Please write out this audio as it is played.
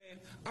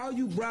All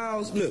you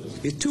browns, look,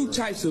 there's two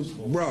types of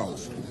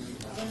browns.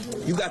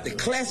 You got the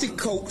classic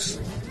Cokes.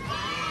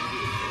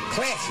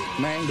 Classic,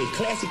 man. They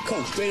classic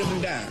Coke, straight up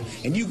and down.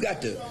 And you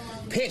got the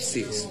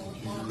Pepsis.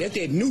 That's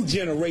that new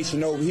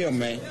generation over here,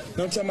 man. You know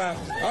what I'm talking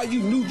about? All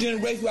you new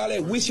generation, all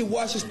that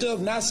wishy-washy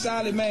stuff, not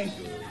solid, man.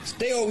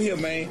 Stay over here,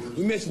 man.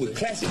 We mess with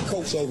classic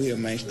Cokes over here,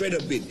 man. Straight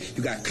up bit.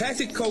 You got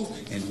classic Coke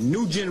and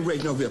new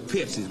generation over here,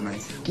 Pepsis, man.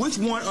 Which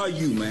one are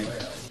you, man?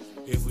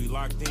 If we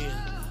locked in,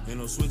 ain't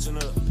no switching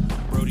up.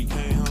 Brody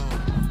came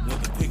home,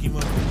 went to pick him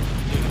up.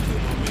 Nigga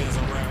killed my mans,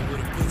 I'm riding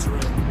with a picture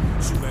up.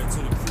 Shoot back to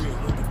the crib,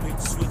 went to pick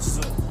the switches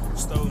up.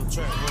 Stolen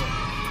track, bro.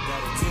 Got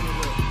a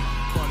tinted up.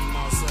 Caught him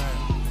outside.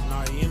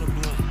 Now he in a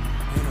blunt.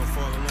 Ain't no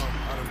falling up.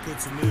 I done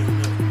put 2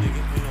 million up. Nigga,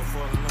 ain't no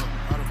falling up.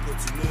 I done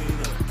put 2 million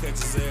up. Catch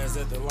his ass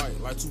at the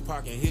light. Like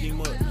Tupac and hit him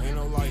up. Ain't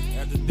no light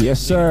at the day. Yes,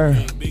 sir.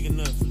 Ain't big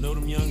enough. Know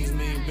them youngins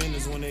mean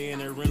business when they in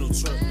their rental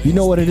truck. You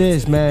know what it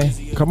is, man.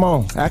 Come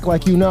on. Act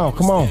like you know.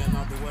 Come on.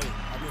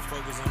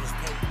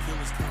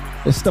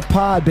 It's the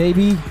pod,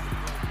 baby.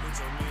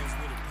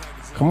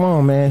 Come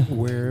on, man.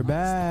 We're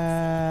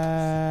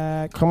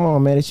back. Come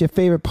on, man. It's your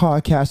favorite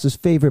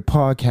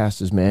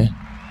podcasters, man.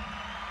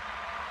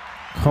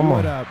 Come on.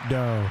 What up,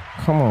 though?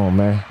 Come on,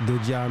 man.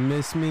 Did y'all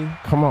miss me?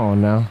 Come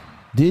on now.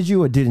 Did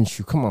you or didn't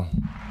you? Come on.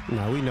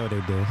 No, we know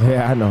they did.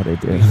 Yeah, I know they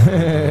did.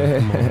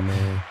 Come on,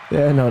 man.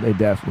 Yeah, I know they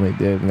definitely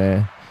did,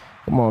 man.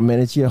 Come on,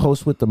 man. It's your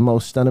host with the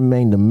most, stunning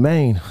main to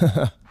main.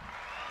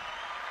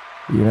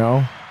 You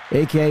know?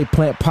 A.K.A.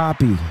 Plant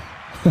Poppy.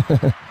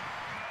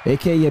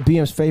 A.K.A. your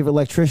BM's favorite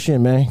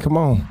electrician, man. Come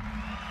on.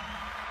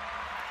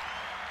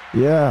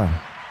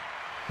 Yeah.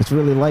 It's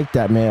really like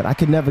that, man. I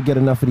could never get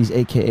enough of these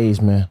AKAs,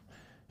 man.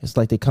 It's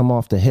like they come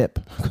off the hip.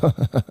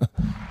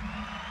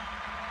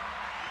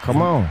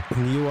 Come on.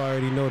 You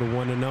already know the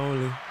one and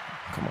only.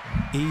 Come on.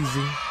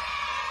 Easy.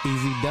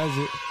 Easy does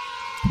it.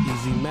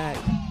 Easy Mac.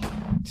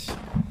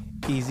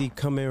 Easy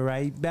coming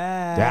right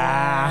back.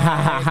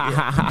 Nah,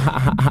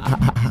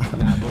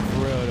 but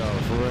for real, though.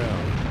 For real.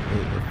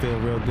 It feel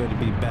real good to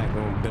be back.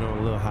 Been on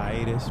a little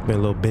hiatus. Been a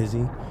little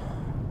busy.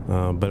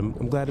 But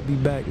I'm glad to be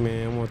back,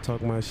 man. I want to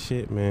talk my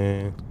shit,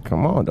 man.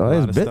 Come on,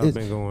 dog. It's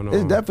been going on.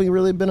 It's definitely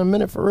really been a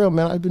minute for real,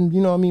 man. I've been,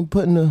 you know what I mean,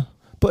 putting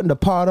the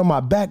pod on my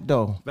back,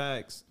 though.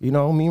 Facts. You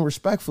know what I mean?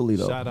 Respectfully,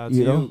 though. Shout out to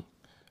you.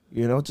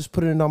 You know, just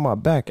putting it on my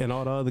back. And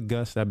all the other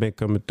guests that been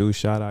coming through,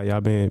 shout out.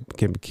 Y'all been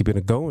keeping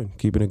it going.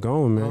 Keeping it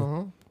going, man.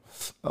 Uh-huh.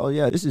 Oh,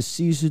 yeah. This is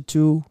season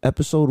 2,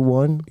 episode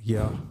 1.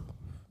 Yeah.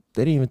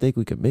 They didn't even think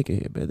we could make it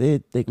here, man. They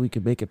didn't think we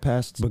could make it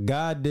past. But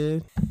God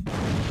did.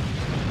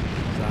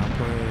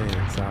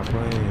 Stop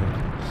playing.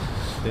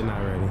 They're not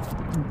ready.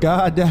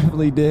 God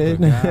definitely did.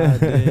 But God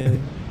did.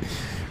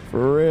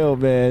 For real,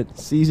 man.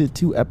 Season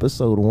 2,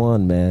 episode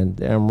 1, man.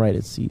 Damn right,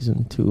 it's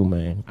season 2,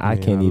 man. I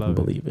can't even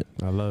believe it.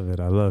 I love it.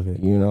 I love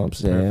it. You know what I'm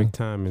saying? Perfect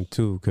timing,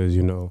 too, because,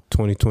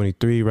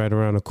 2023 right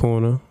around the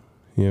corner.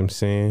 You know what I'm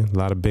saying? A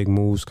lot of big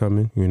moves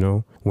coming,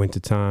 Winter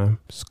time.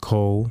 It's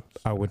cold.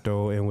 Out with the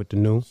old and with the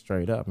new.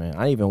 Straight up, man.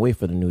 I ain't even wait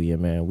for the new year,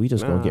 man. We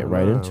just gonna get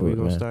right into it, man.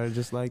 We gonna start it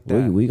just like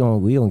that. We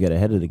gonna get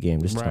ahead of the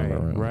game this time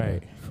around.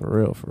 Right. Man. For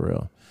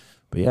real.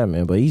 But yeah,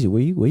 man. But Easy,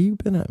 where you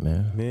been at,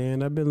 man?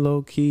 Man, I've been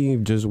low key,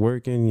 just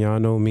working. Y'all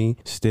know me.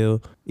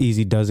 Still,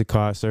 Easy does it.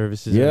 Car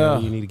services. Yeah.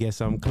 You need to get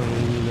something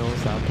clean.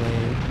 Stop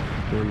playing.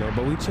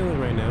 But we chilling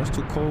right now. It's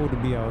too cold to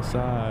be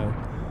outside.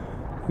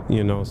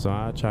 So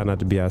I try not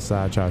to be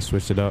outside. Try to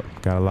switch it up.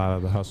 Got a lot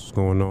of the hustles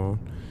going on.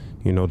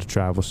 The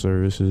travel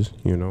services.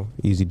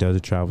 Easy does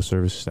it. Travel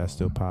services that's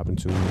still popping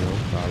too. All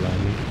at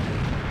me.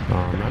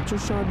 I'm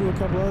just trying to do a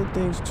couple other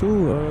things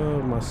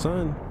too. My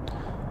son.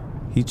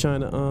 He's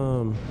trying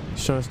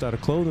to start a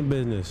clothing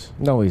business.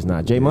 No, he's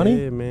not. J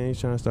Money? Yeah, man. He's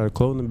trying to start a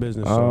clothing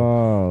business.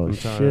 Oh, I'm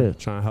shit.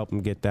 Trying to help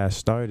him get that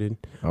started.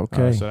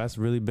 Okay. So that's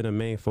really been a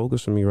main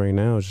focus for me right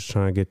now, is just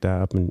trying to get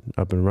that up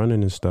and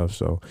running and stuff.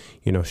 So,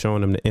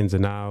 showing them the ins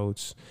and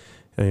outs.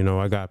 And,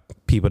 I got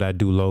people that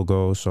do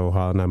logos, so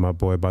hollering at my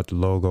boy about the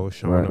logo,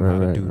 showing them how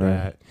to do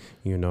that,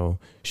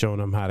 showing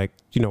them how to,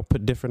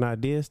 put different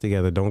ideas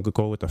together. Don't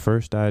go with the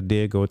first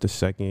idea, go with the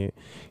second.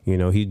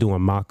 He's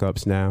doing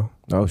mock-ups now.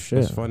 Oh, shit.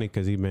 It's funny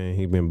because he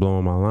been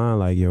blowing my line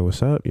like, yo,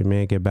 what's up? Your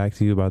man get back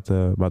to you about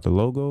the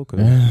logo because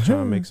I'm trying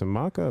to make some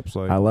mock-ups.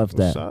 Like, I love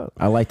that. What's up?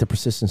 I like the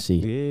persistency.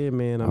 Yeah,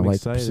 man, I'm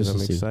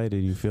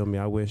excited. You feel me?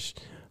 I wish...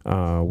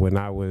 when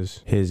I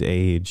was his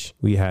age,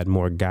 we had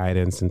more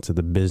guidance into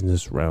the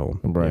business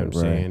realm. Right, you know what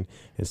I'm saying?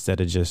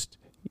 Instead of just,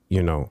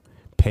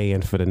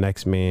 paying for the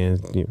next man,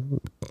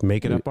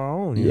 make it up our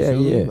own. You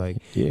feel me? Like,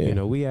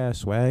 we had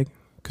swag,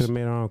 could have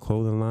made our own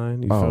clothing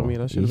line. You feel me?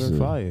 That should have been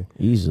fire.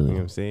 Easily. You know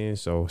what I'm saying?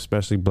 So,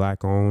 especially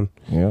black owned.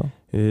 Yeah.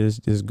 Is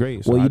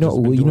great. So well,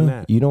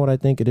 you know what I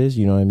think it is?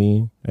 You know what I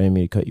mean? I didn't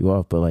mean to cut you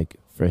off, but like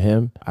for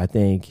him, I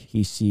think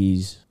he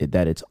sees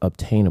that it's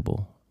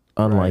obtainable.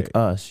 Unlike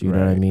us, you know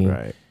what I mean?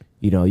 Right.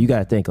 You got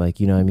to think like,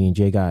 Jay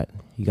he got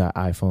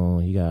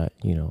iPhone, he got,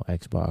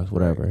 Xbox,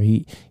 whatever.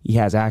 Right. He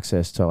has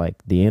access to like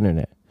the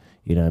internet.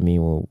 You know what I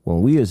mean?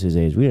 When we was his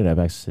age, we didn't have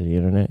access to the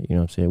internet. You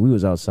know what I'm saying? We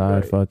was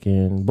outside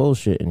fucking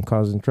bullshit and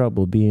causing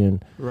trouble,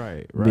 being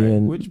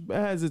which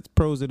has its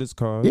pros and its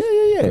cons.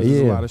 Yeah.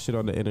 There's a lot of shit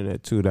on the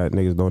internet too that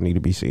niggas don't need to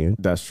be seeing.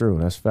 That's true.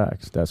 That's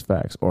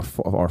facts.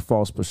 Or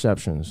false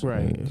perceptions.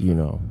 Right. And, you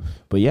know.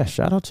 But yeah,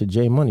 shout out to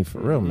J Money for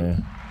real,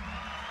 man.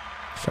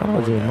 Shout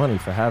out to J Money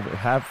for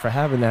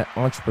having that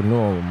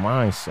entrepreneurial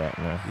mindset,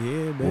 man.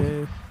 Yeah,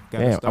 man.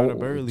 Gotta start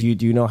up early.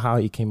 Do you know how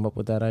he came up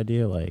with that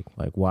idea? Like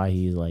why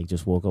he like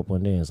just woke up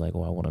one day and was like,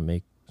 oh, I want to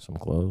make some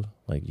clothes.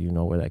 Like, do you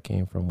know where that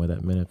came from? Where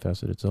that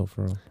manifested itself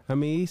from? I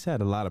mean, he's had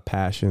a lot of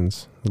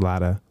passions, a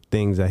lot of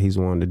things that he's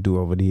wanted to do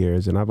over the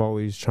years, and I've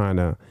always trying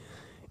to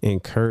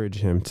encourage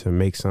him to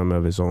make some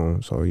of his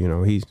own. So, you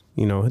know, he's,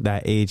 you know,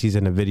 that age, he's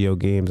in the video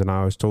games, and I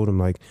always told him,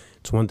 like,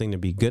 it's one thing to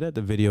be good at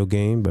the video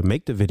game, but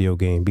make the video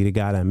game, be the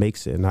guy that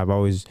makes it. And I've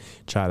always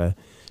tried to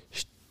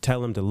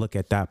tell him to look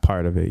at that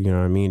part of it. You know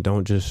what I mean?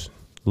 Don't just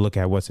look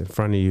at what's in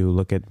front of you,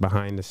 look at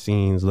behind the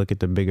scenes, look at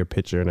the bigger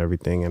picture and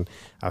everything. And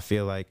I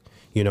feel like,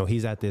 you know,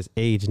 he's at this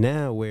age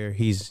now where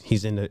he's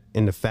in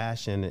the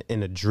fashion,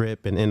 in the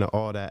drip, and into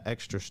all that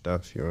extra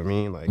stuff. You know what I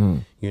mean? Like,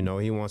 you know,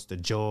 he wants the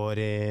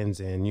Jordans,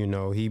 and, you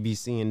know, he be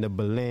seeing the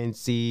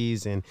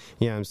Balenci's, and,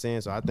 you know what I'm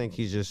saying? So I think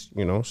he's just,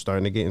 you know,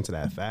 starting to get into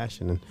that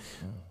fashion, and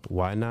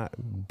why not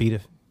be the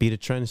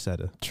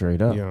trendsetter?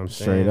 Straight up. You know what I'm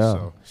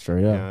saying? Straight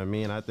up. You know what I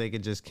mean? I think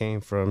it just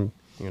came from,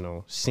 you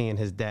know, seeing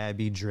his dad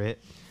be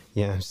drip.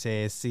 You know what I'm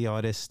saying? See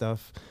all this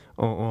stuff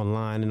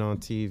online and on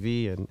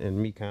TV,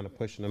 and me kind of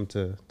pushing him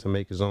to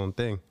make his own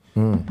thing.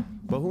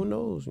 But who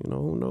knows? You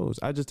know, who knows?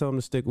 I just tell him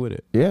to stick with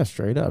it. Yeah,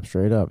 straight up.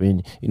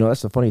 And, you know,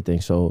 that's the funny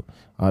thing. So,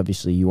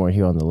 obviously, you weren't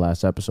here on the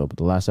last episode, but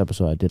the last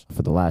episode I did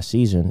for the last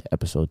season,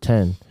 episode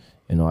 10,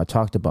 you know, I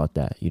talked about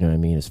that, you know what I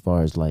mean, as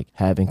far as, like,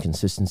 having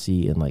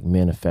consistency and, like,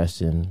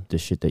 manifesting the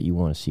shit that you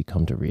want to see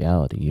come to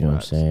reality, you know what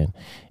I'm saying?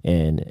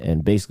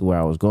 And basically where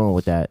I was going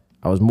with that,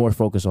 I was more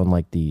focused on,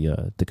 like,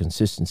 the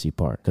consistency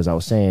part, because I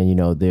was saying, you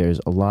know,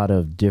 there's a lot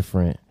of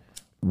different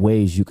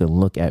ways you can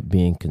look at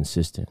being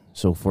consistent.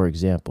 So, for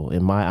example,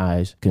 in my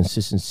eyes,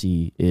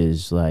 consistency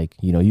is like,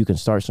 you know, you can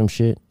start some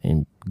shit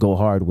and go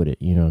hard with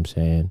it, you know what I'm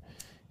saying,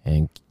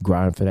 and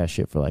grind for that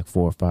shit for like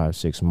 4, 5,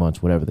 6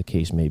 months, whatever the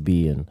case may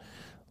be. And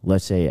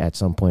let's say at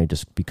some point it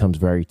just becomes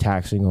very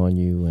taxing on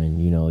you, and,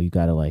 you know, you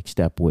got to, like,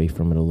 step away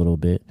from it a little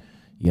bit.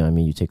 You know what I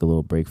mean? You take a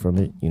little break from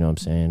it, you know what I'm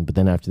saying? But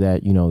then after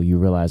that, you know, you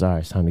realize, all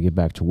right, it's time to get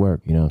back to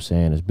work, you know what I'm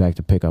saying? It's back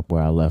to pick up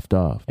where I left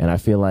off. And I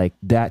feel like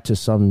that, to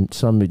some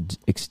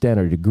extent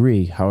or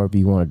degree, however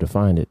you want to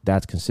define it,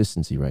 that's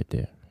consistency right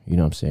there. You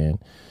know what I'm saying?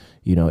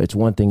 You know, it's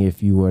one thing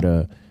if you were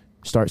to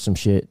start some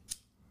shit,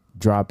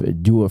 drop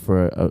it, do it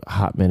for a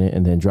hot minute,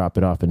 and then drop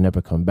it off and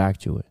never come back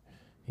to it.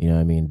 You know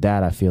what I mean?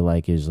 That I feel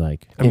like is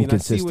like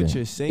inconsistent. I see what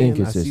you're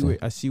saying.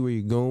 I see where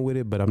you're going with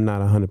it, but I'm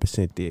not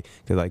 100% there.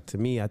 Because, like, to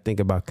me, I think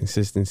about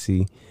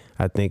consistency.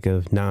 I think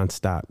of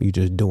nonstop. You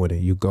just doing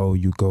it. You go.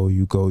 You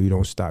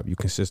don't stop. You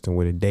consistent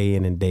with it day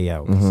in and day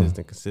out.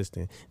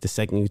 Consistent. The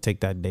second you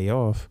take that day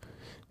off,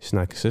 it's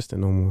not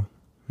consistent no more.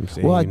 I'm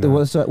saying, well, you know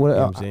what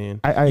I'm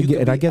saying? I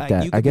get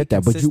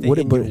that. But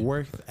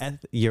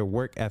your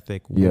work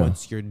ethic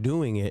once you're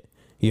doing it.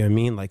 You know what I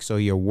mean? Like, so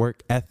your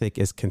work ethic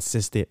is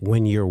consistent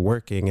when you're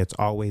working. It's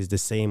always the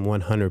same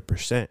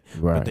 100%.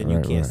 Right, but then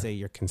you can't say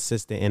you're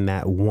consistent in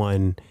that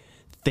one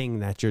thing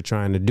that you're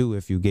trying to do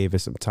if you gave it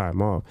some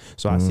time off.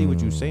 So I see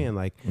what you're saying.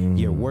 Like,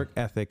 your work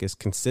ethic is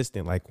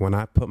consistent. Like, when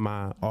I put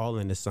my all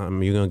into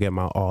something, you're going to get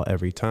my all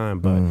every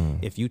time. But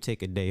if you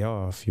take a day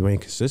off, you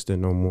ain't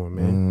consistent no more,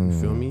 man. You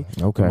feel me?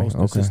 Okay. The most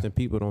consistent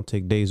people don't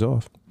take days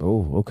off.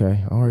 Oh,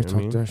 okay. All right, you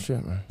know talk that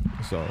shit, man.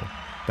 So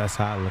that's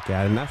how I look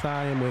at it. And that's how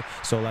I am with.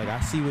 So, like,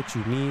 I see what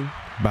you mean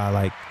by,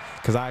 like,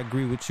 because I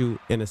agree with you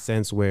in a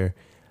sense where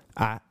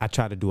I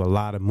try to do a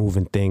lot of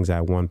moving things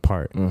at one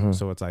part.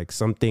 So it's like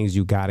some things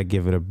you got to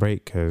give it a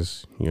break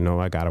because, you know,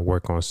 I got to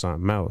work on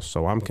something else.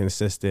 So I'm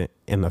consistent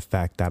in the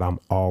fact that I'm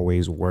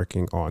always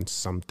working on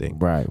something.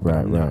 Right.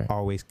 Not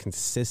always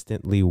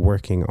consistently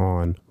working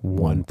on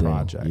one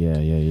project. Yeah.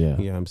 You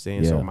know what I'm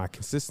saying? Yeah. So my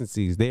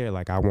consistency is there.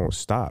 Like, I won't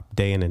stop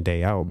day in and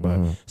day out, but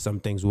some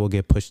things will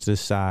get pushed to the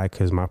side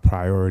because my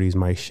priorities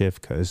might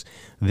shift because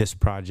this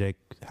project,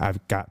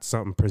 I've got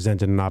something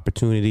presented an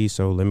opportunity.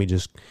 So let me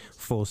just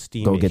full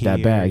steam go get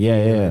that bag.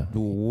 Yeah.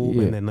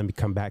 And then let me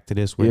come back to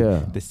this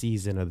when the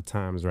season of the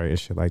times right and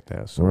shit like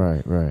that. So,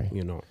 right.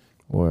 You know,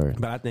 word.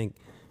 But I think,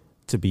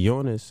 to be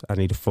honest, I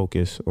need to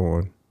focus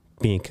on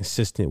being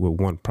consistent with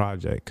one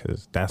project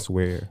because that's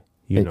where,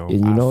 you know,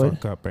 I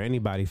fuck up or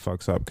anybody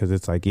fucks up because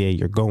it's like, yeah,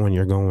 you're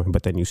going,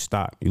 but then you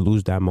stop. You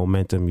lose that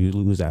momentum. You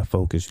lose that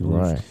focus. You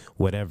lose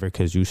whatever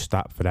because you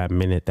stop for that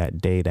minute, that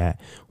day,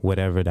 that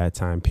whatever that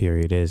time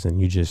period is,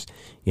 and you just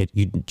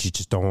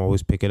don't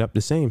always pick it up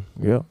the same.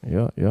 Yeah.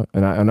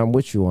 And I'm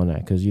with you on that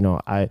because, you know,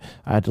 I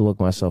had to look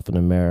myself in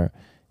the mirror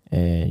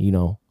and, you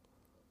know,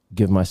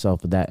 give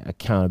myself that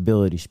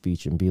accountability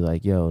speech and be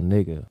like, yo,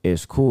 nigga,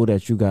 it's cool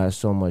that you got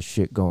so much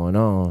shit going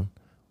on,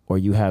 or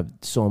you have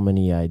so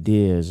many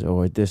ideas,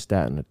 or this,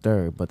 that, and the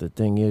third. But the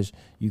thing is,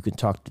 you can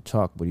talk the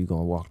talk, but you're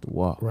gonna walk the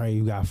walk. Right,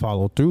 you gotta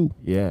follow through.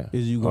 Yeah,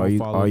 Is you gonna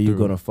follow are you through?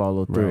 gonna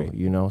follow through? Right.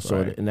 You know,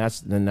 so Right. and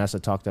that's a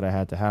talk that I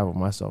had to have with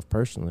myself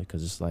personally,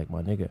 because it's like,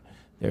 my nigga,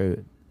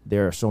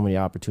 there are so many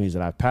opportunities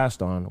that I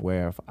passed on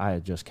where if I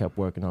had just kept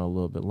working on a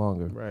little bit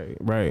longer,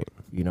 Right.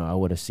 you know, I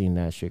would have seen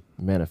that shit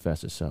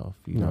manifest itself,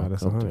 you No, know,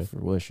 that's come to 100.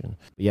 fruition.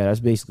 But yeah, that's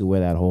basically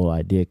where that whole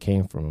idea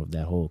came from, of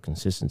that whole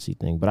consistency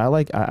thing. But I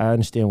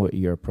understand what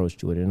your approach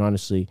to it, and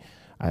honestly,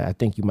 I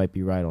think you might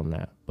be right on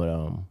that. But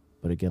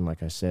again,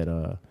 like I said,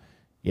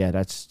 yeah,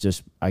 that's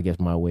just, I guess,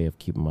 my way of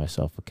keeping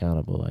myself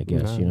accountable, I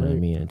guess, Nah, you know what I right.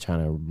 mean, and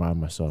trying to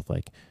remind myself,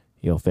 like,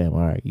 yo, fam, all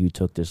right, you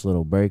took this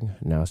little break,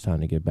 now it's time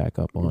to get back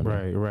up on it.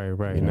 Right.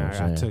 You know Now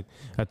what I'm saying?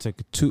 I took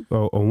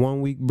a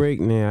 1 week break.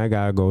 Now I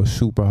gotta go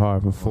super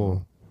hard for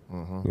full. You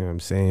know what I'm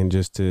saying?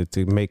 Just to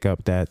make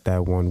up that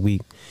 1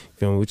 week.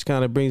 Feel me? Which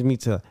kind of brings me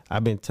to,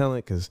 I've been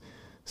telling, because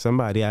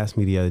somebody asked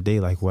me the other day,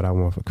 like, what I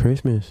want for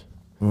Christmas.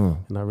 And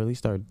I really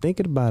started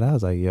thinking about it. I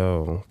was like,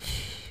 yo,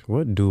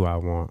 what do I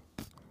want?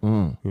 You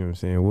know what I'm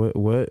saying?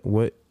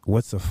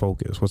 What's a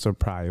focus? What's a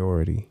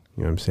priority?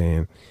 You know what I'm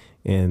saying?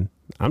 And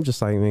I'm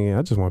just like, nigga,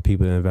 I just want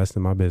people to invest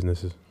in my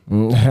businesses.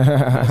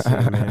 That's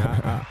it, man.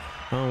 I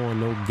don't want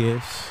no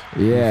gifts.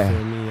 Yeah. You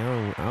feel me?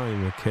 I don't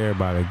even care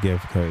about a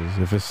gift, because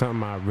if it's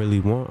something I really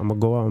want, I'm gonna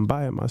go out and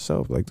buy it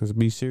myself. Like, let's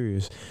be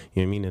serious.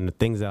 You know what I mean? And the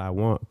things that I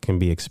want can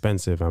be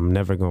expensive. I'm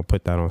never gonna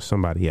put that on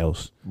somebody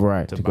else.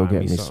 Right, to go buy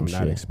get me some something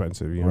that shit.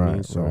 expensive. You know what I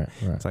mean? So right.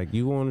 it's like,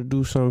 you want to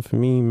do something for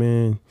me,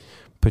 man,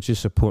 put your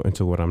support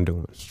into what I'm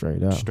doing.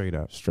 Straight up.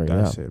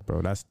 That's it,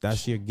 bro.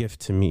 That's your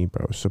gift to me,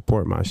 bro.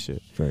 Support my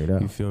shit. Straight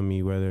up. You feel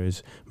me? Whether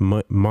it's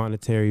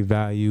monetary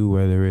value,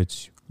 whether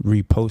it's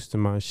reposting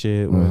my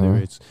shit, whether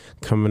it's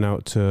coming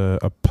out to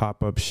a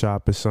pop-up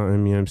shop or something,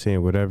 you know what I'm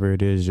saying? Whatever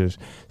it is, just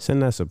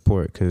send that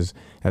support, because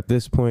at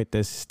this point,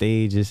 this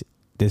stage,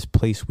 this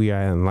place we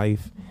are in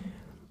life,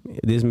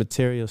 this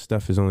material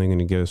stuff is only going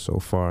to get us so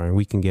far, and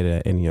we can get it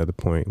at any other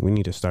point. We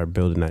need to start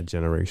building that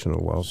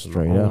generational wealth.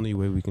 Straight and the up. only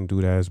way we can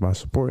do that is by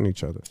supporting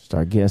each other.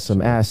 Start getting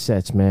some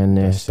assets, man.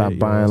 Then That's stop it, yo,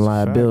 buying that's a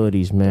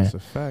liabilities, man. That's a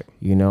fact.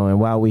 You know, and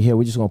while we're here,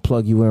 we're just gonna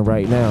plug you in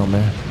right now,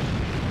 man.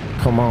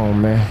 Come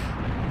on, man.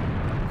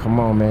 Come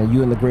on, man.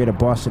 You in the greater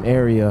Boston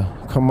area.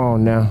 Come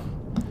on now.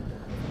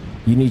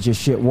 You need your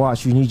shit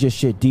watched. You need your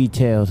shit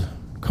detailed.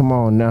 Come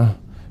on now.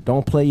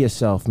 Don't play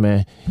yourself,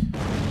 man.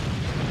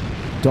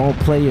 Don't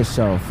play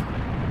yourself.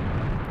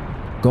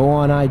 Go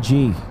on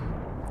IG.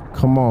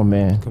 Come on,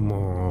 man. Come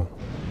on.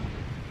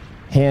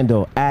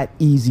 Handle at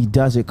Easy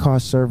Does It Car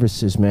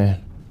Services,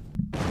 man.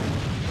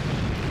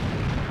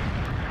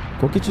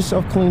 Go get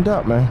yourself cleaned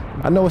up, man.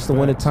 I know it's the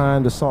winter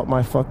time. The salt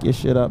might fuck your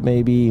shit up,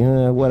 maybe.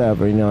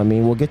 Whatever, you know what I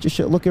mean? Well, get your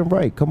shit looking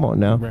right. Come on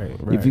now.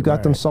 If you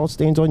got them salt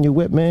stains on your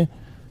whip, man,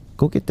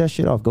 go get that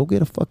shit off. Go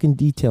get a fucking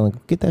detailing. Go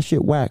get that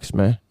shit waxed,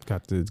 man.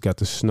 Got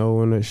the snow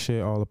and that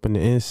shit all up in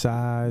the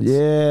insides.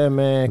 Yeah,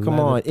 man.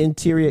 Come on.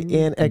 Interior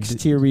and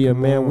exterior,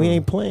 Come man. We on.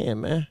 ain't playing,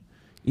 man.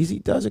 Easy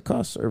Does It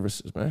Car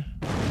Services, man.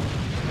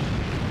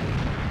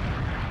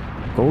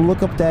 Go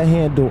look up that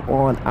handle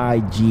on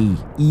IG.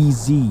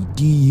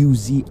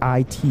 EZDUZIT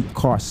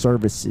Car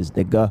Services,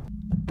 nigga.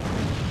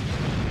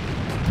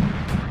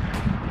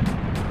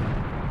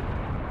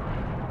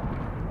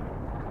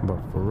 But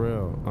for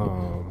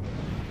real,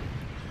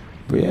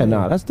 But yeah,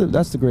 nah, that's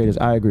the greatest.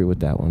 I agree with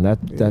that one. man.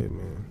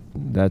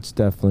 That's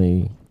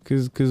definitely.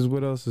 Cause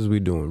what else is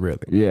we doing, really?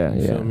 Yeah,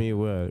 You yeah. feel me?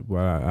 What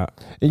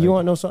And you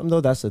want to know something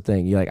though? That's the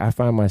thing. Like, I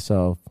find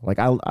myself like,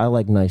 I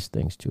like nice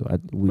things too.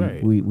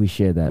 Right. We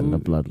share that in the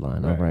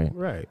bloodline. All right.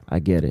 Right. I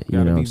get it. You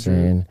Gotta know what be I'm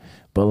saying?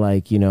 But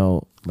like, you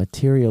know,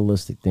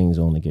 materialistic things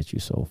only get you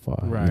so far.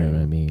 Right. You know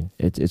what I mean?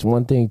 It's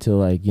one thing to,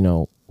 like, you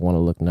know, want to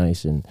look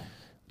nice and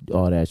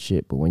all that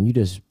shit, but when you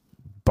just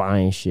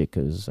buying shit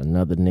because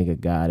another nigga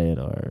got it,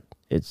 or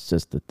it's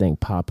just the thing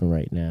popping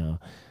right now,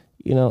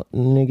 you know,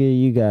 nigga,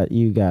 you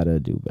gotta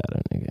do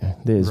better, nigga.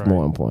 There's Right.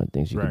 more important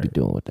things you could be Right.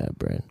 doing with that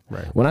bread.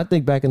 Right. When I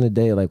think back in the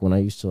day, like when I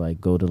used to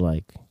like go to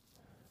like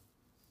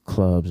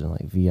clubs and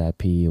like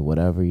VIP or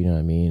whatever, you know what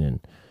I mean, and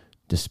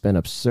just spend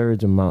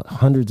absurd amount,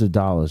 hundreds of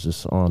dollars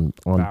just on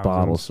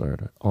bottle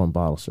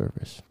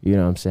service. You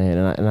know what I'm saying?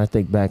 And I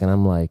think back and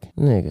I'm like,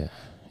 nigga,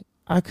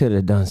 I could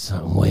have done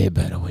something way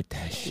better with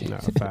that shit. Nah,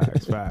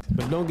 facts. But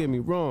don't get me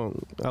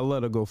wrong, I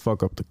let her go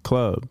fuck up the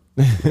club.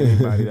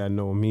 Anybody that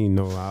know me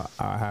know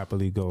I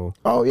happily go.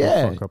 Oh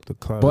yeah, go fuck up the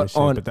club. But and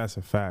shit, but that's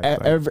a fact.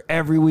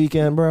 Every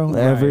weekend, bro. Right,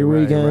 every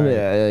right, weekend, right.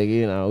 yeah, like,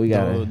 you know, we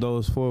got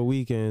those 4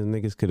 weekends,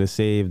 niggas could have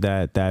saved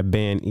that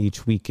band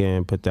each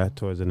weekend, put that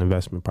towards an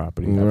investment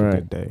property. Have a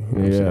good day. You know what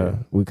I'm Yeah,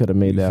 saying? we could have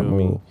made You that feel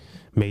me? move.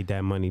 Made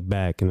that money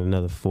back in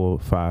another 4,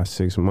 5,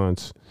 6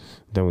 months.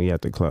 Then we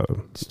at the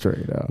club.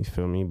 Straight up. You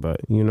feel me?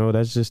 But you know,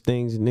 that's just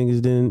things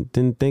niggas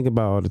didn't think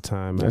about all the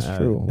time. That's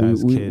true.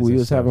 As We kids was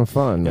and stuff. having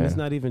fun, And man. it's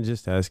not even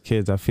just as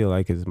kids. I feel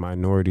like it's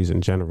minorities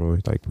in general.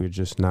 Like we're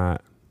just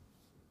not,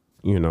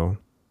 you know,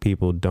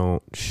 people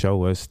don't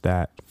show us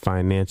that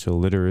financial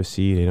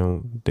literacy. They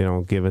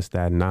don't give us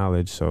that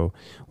knowledge. So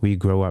we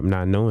grow up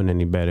not knowing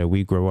any better.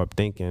 We grow up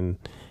thinking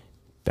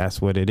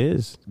that's what it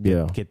is.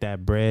 Yeah. Get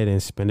that bread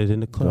and spend it in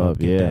the club.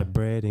 Get yeah. that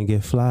bread and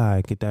get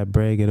fly. Get that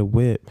bread, get a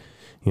whip.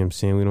 You know what I'm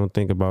saying? We don't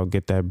think about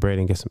get that bread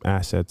and get some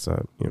assets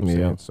up. You know what I'm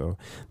saying? So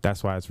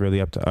that's why it's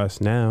really up to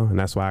us now. And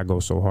that's why I go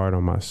so hard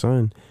on my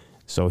son.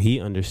 So he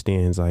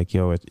understands, like,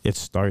 yo, it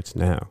starts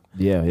now.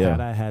 Yeah. Had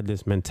I had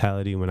this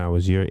mentality when I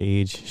was your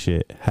age,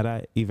 shit. Had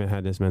I even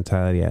had this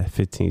mentality at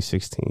 15,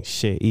 16,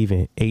 shit,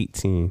 even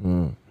 18, you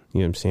know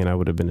what I'm saying? I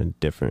would have been in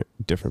a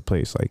different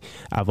place. Like,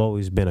 I've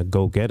always been a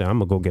go-getter. I'm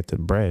going to go get the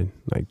bread.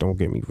 Like, don't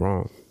get me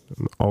wrong.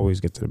 I'm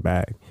always get to the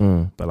bag.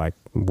 But, like,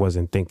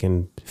 wasn't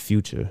thinking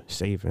future,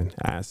 saving,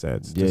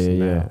 assets, this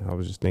and that. I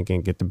was just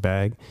thinking get the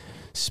bag,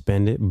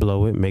 spend it,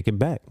 blow it, make it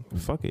back.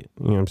 Fuck it.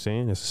 You know what I'm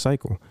saying? It's a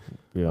cycle.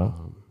 Yeah.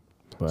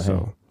 But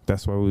so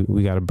that's why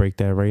we got to break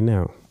that right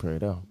now. Break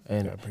it out.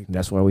 And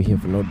that's why we here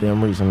for no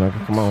damn reason. Like,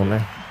 come on,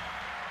 man.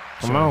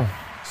 Come on.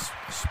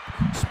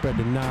 Spread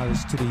the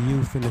knowledge to the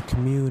youth in the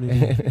community.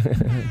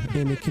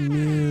 In the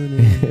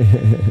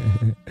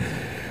community.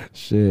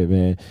 Shit,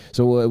 man.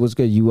 So it was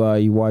good. You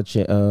watch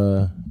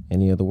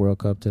any of the World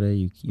Cup today?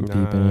 You deep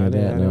any of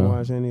that? I didn't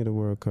watch any of the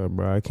World Cup,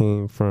 bro. I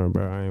came from,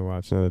 bro. I ain't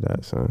watch none of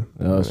that, son.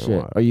 Oh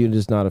shit. Are you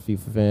just not a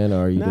FIFA fan,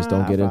 or you just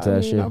don't get into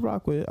that shit? I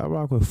rock with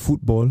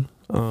football.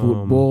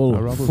 Football.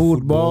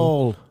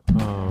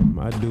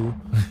 I do,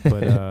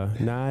 but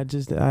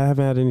I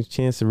haven't had any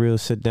chance to really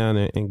sit down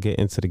and get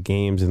into the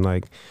games. And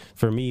like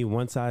for me,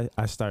 once I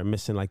start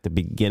missing like the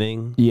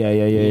beginning, yeah.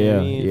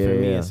 For me,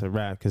 it's a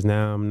wrap because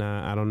now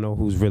I don't know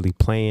who's really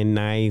playing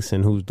nice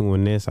and who's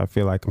doing this. I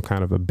feel like I'm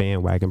kind of a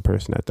bandwagon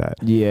person at that.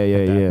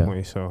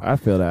 Point. So I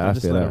feel that. I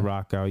just let it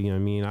rock out. You know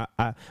what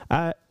I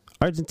mean?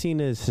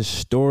 Argentina is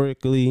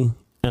historically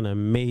an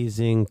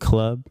amazing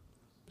club,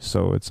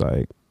 so it's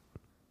like.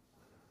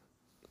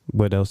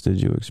 What else did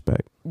you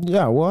expect?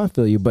 Yeah, well, I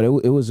feel you, but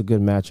it was a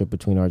good matchup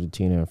between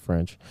Argentina and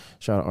French.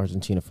 Shout out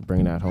Argentina for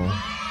bringing that home.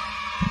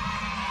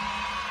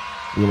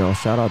 You know,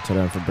 shout out to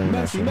them for bringing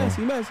that shit home.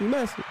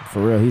 Messi.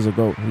 For real, he's a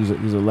GOAT. He's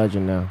a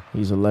legend now.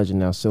 He's a legend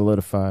now,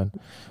 solidified.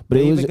 But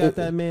they even got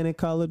that man in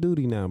Call of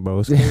Duty now, bro.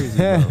 It's crazy,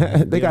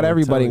 bro. They got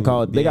everybody in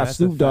Call of Duty. They got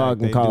Snoop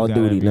Dogg in Call of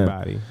Duty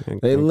now.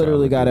 They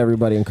literally got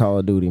everybody in Call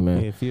of Duty,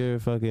 man. If you're a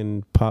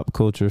fucking pop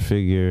culture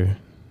figure,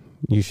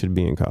 you should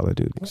be in Call of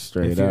Duty.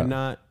 Straight up. If you're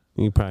not,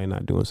 you're probably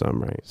not doing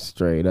something right.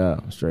 Straight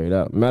up.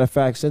 Matter of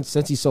fact, since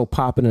he's so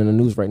popping in the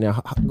news right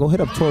now, go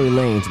hit up Tory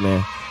Lanez,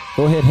 man.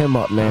 Go hit him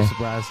up, man. I'm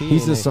surprised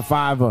he's a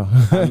survivor.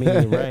 I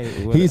mean, right.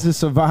 He's a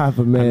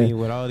survivor, man. I mean,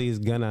 with all these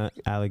gun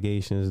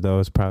allegations, though,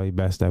 it's probably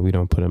best that we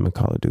don't put him in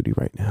Call of Duty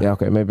right now. Yeah,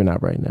 okay, maybe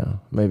not right now.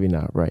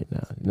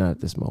 Not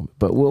at this moment.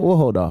 But we'll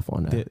hold off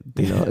on that.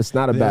 It's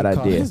not a bad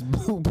idea. His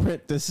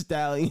Blueprint the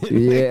Stallion.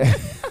 Yeah.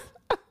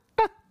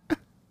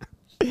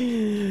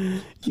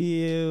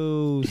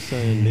 Yo,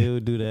 son, they'll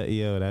do that.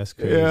 Yo, that's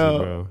crazy,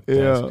 bro.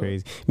 That's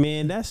crazy.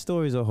 Man, that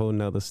story's a whole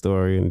nother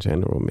story in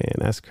general, man.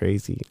 That's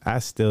crazy. I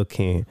still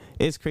can't.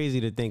 It's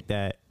crazy to think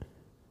that.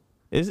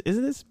 Isn't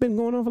this been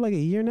going on for like a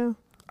year now?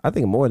 I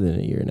think more than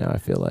a year now, I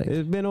feel like.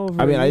 It's been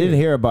over. I mean, I didn't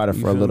hear about it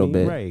for a little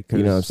bit. Right. You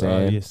know what I'm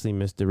saying? Obviously,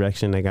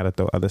 misdirection. They got to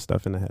throw other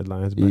stuff in the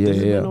headlines. But this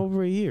has been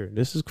over a year.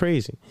 This is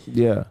crazy.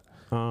 Yeah.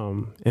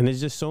 And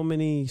there's just so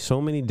many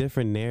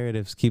different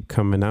narratives keep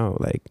coming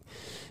out. Like,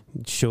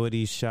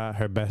 Shorty shot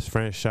her best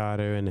friend, shot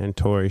her, and then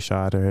Tory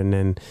shot her, and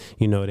then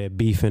they're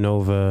beefing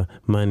over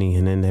money,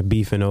 and then they're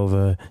beefing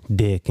over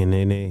dick, and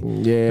then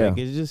like,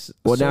 it's just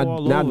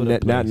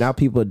now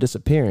people are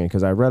disappearing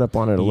because I read up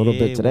on it a little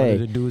bit today. One of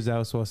the dudes that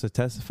was supposed to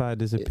testify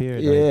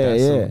disappeared.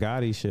 That's some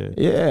Gotti shit.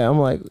 Yeah, I'm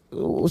like,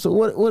 so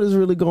what is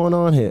really going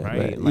on here?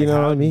 Right? Like,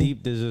 how what I mean?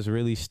 deep does this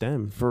really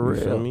stem? For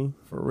real, feel me?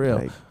 For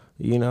real.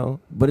 Like,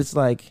 but it's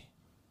like.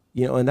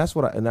 And that's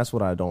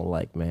what I don't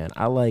like, man.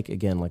 I like,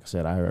 again, like I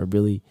said, I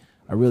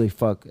really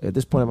fuck at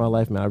this point in my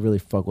life, man. I really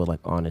fuck with like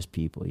honest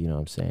people. You know what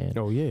I'm saying?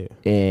 Oh yeah.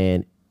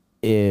 And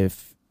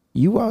if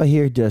you out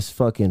here just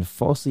fucking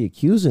falsely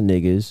accusing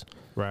niggas,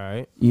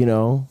 right?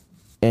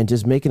 And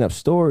just making up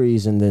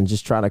stories and then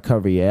just trying to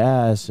cover your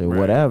ass or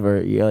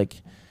whatever, you're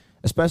like,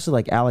 especially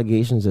like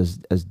allegations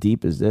as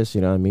deep as this.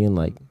 You know what I mean?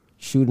 Like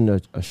shooting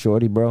a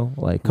shorty, bro.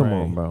 Like, come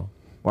on, bro.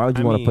 Why would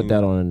you want to put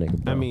that on a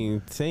nigga, bro? I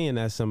mean, saying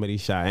that somebody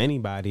shot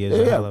anybody is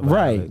a hell of a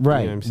right. You know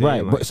what I'm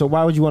saying? Like, so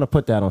why would you want to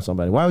put that on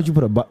somebody? Why would you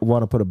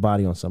want to put a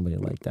body on somebody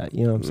like that?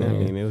 You know what I'm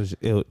saying? I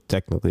mean,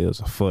 technically it was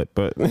a foot,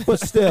 but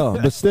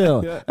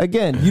still,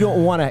 again, you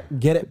don't want to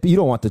get it. You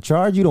don't want the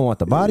charge. You don't want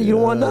the body. You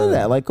don't want none of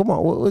that. Like, come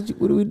on, what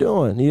are we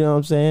doing? You know what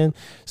I'm saying?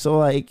 So,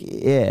 like,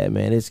 yeah,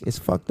 man, it's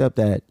fucked up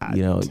that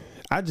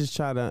I just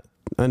try to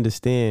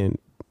understand.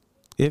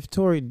 If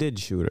Tory did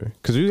shoot her,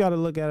 because we got to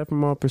look at it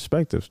from all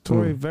perspectives.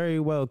 Tory very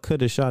well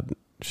could have shot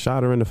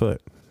her in the foot.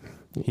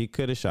 He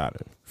could have shot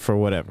her for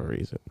whatever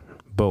reason.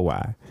 But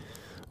why?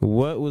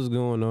 What was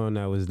going on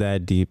that was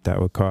that deep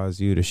that would cause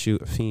you to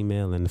shoot a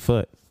female in the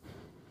foot?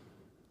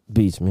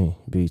 Beats me.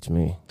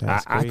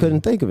 That's I crazy.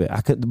 couldn't think of it.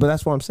 But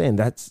that's what I'm saying.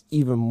 That's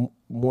even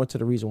more to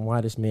the reason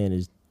why this man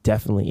is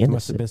definitely innocent.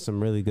 Must have been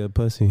some really good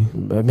pussy.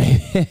 But maybe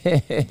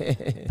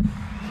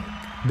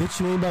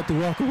Bitch, you ain't about to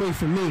walk away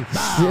from me.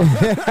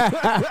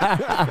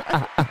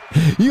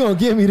 you gonna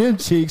give me them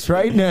cheeks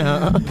right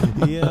now.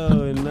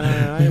 Yo, nah,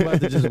 I ain't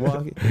about to just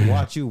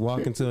watch you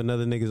walk into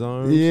another nigga's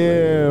arms.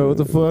 Yeah, what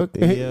the fuck?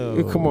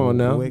 Yo, Come on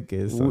now.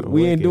 Wicked, son,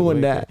 we ain't doing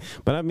wicked. that.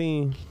 But I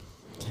mean,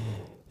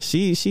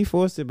 she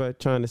forced it by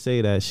trying to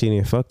say that she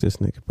didn't fuck this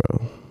nigga,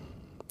 bro.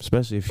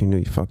 Especially if you knew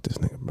you fucked this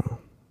nigga, bro.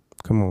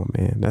 Come on,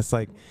 man. That's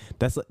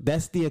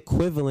the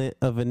equivalent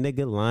of a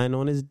nigga lying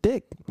on his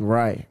dick.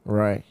 Right.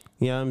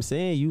 You know what I'm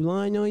saying? You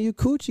lying on your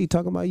coochie,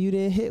 talking about you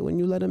didn't hit when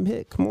you let him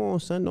hit. Come on,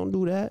 son, don't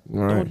do that.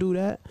 Right. Don't do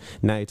that.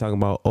 Now you're talking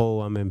about,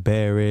 oh, I'm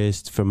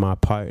embarrassed for my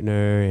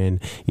partner,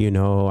 and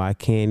I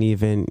can't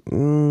even.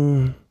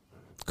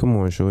 Come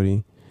on,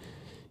 shorty.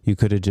 You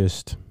could have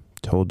just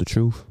told the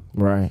truth.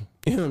 Right.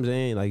 You know what I'm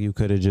saying? Like, you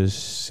could have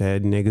just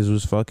said niggas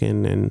was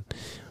fucking and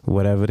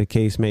whatever the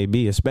case may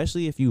be,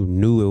 especially if you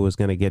knew it was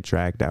going to get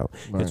dragged out.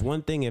 Right. It's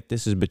one thing if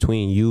this is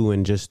between you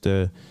and just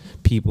the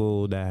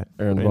people that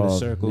are in the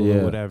circle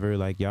or whatever.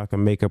 Like, y'all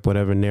can make up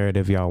whatever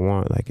narrative y'all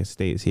want. Like, it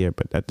stays here.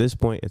 But at this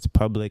point, it's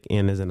public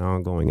and there's an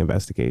ongoing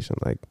investigation.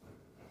 Like,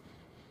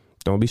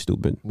 don't be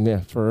stupid.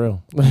 Yeah, for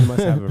real. You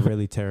must have a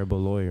really terrible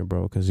lawyer,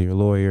 bro, because your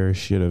lawyer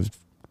should have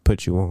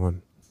put you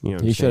on. You know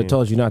what He should have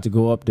told you not to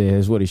go up there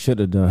is what he should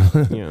have done.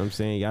 You know what I'm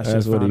saying? Y'all should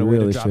have found a way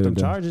to drop them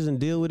charges and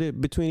deal with it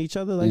between each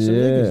other like some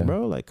niggas,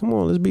 bro. Like, come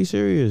on, let's be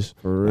serious.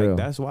 For real. Like,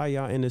 that's why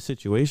y'all in this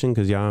situation,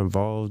 because y'all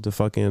involved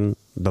the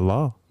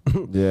law.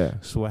 Yeah.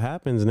 That's what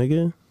happens,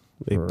 nigga.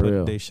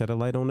 They shed a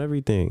light on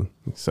everything.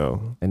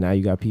 So, and now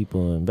you got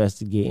people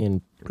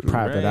investigating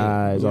private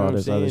eyes, you know all what I'm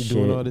this saying? other shit.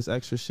 Doing all this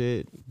extra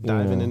shit,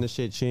 diving into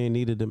shit she ain't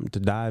needed them to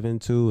dive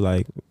into.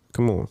 Like,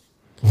 come on.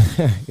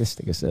 This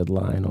nigga said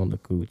lying on the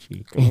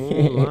coochie.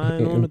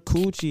 Lying on the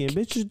coochie. And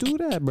bitches do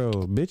that, bro.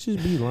 Bitches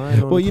be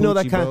lying on the coochie, you know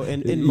that kind bro.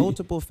 In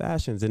multiple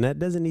fashions. And that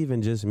doesn't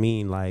even just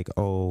mean like,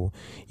 oh,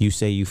 you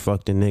say you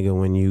fucked a nigga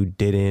when you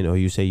didn't, or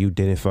you say you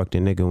didn't fuck the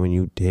nigga when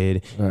you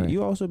did. Right.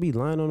 You also be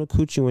lying on the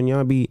coochie when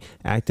y'all be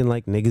acting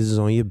like niggas is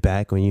on your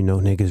back when you know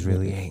niggas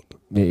really ain't.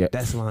 Yeah.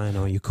 That's lying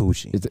on your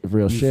coochie. It's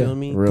real you shit. You feel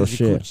me? Real shit.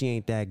 Your shit. coochie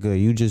ain't that good.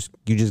 You just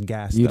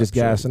gassed up. You just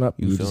gassing up.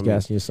 You feel just me?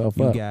 gassing yourself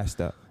You up.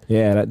 gassed up.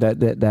 Yeah,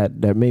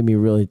 that made me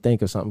really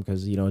think of something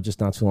because,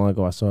 just not too long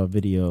ago I saw a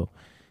video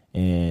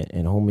and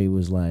homie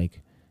was like,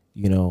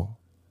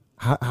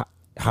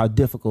 how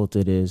difficult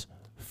it is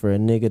for a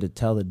nigga to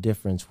tell the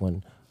difference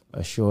when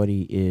a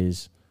shorty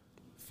is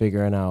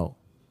figuring out,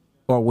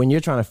 or when you're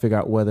trying to figure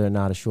out whether or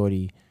not a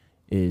shorty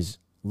is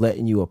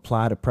letting you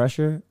apply the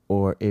pressure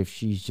or if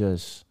she's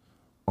just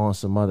on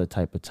some other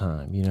type of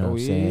time, you know what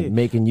I'm saying?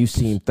 Making you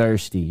seem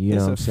thirsty, you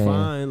know what I'm saying? It's a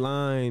fine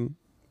line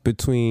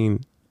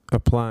between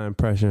applying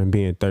pressure and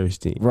being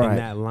thirsty. Right. And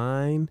that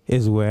line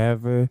is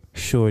wherever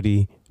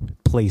shorty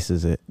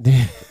places it.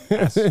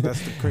 That's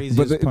the craziest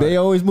but part. They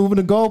always moving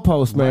the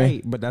goalposts, man.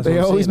 Right, but that's they what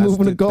I'm always saying.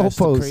 moving the That's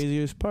the goalposts.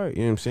 craziest part, you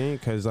know what I'm saying?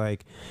 Because,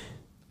 like,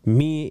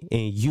 me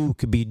and you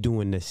could be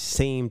doing the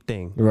same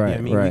thing. Right, you know what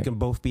I mean? right. We can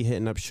both be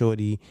hitting up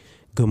shorty,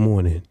 good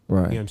morning.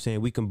 Right. You know what I'm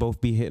saying? We can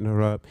both be hitting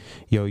her up.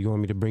 Yo, you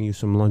want me to bring you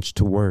some lunch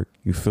to work?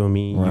 You feel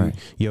me? Right.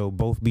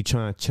 Both be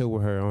trying to chill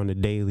with her on the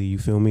daily. You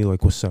feel me?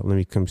 Like, what's up? Let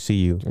me come see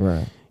you.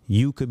 Right.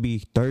 You could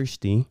be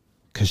thirsty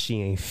because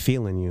she ain't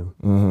feeling you.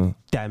 Mm-hmm.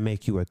 That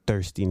make you a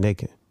thirsty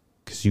nigga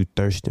because you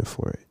thirsting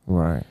for it.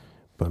 Right.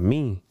 But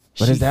me,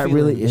 But she is that feeling-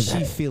 really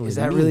is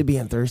that really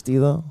being thirsty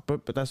though?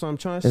 But that's what I'm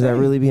trying to say. Is that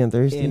really being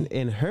thirsty?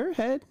 in her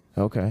head?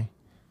 Okay.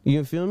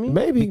 You feel me?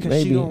 Maybe,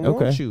 because she don't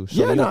okay. want you. So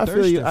Yeah, you're no, I feel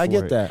you. thirsting I get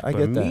for it. that. I But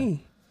get that.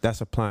 me, that's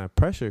applying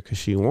pressure because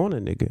she want a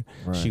nigga.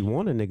 Right. She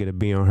want a nigga to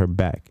be on her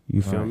back.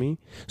 You feel Right. me?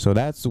 So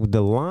that's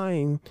the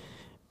line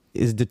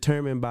is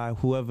determined by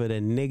whoever the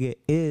nigga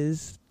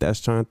is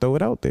that's trying to throw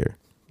it out there.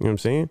 You know what I'm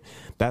saying?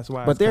 That's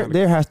why. But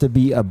there has to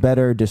be a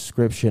better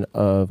description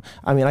of.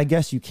 I mean, I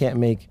guess you can't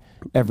make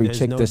every There's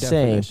chick no the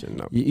same. definition,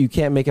 no. You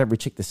can't make every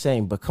chick the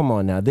same. But come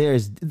on now,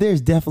 there's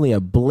definitely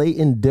a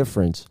blatant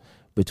difference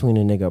between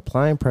a nigga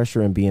applying pressure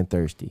and being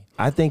thirsty.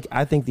 I think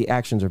the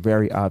actions are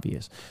very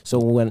obvious. So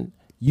when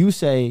you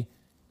say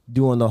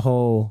doing the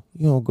whole,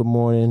 good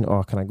morning,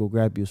 or can I go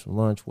grab you some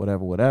lunch,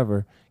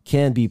 whatever,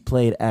 can be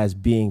played as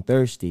being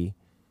thirsty.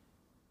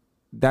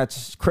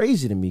 That's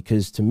crazy to me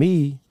because to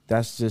me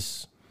that's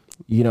just.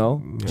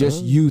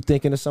 Just you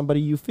thinking of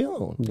somebody you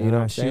feeling. You know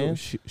what I'm saying?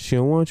 She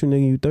don't want you,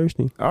 nigga. You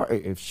thirsty? All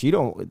right, if she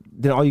don't,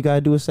 then all you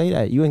gotta do is say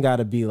that. You ain't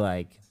gotta be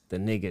like the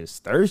nigga's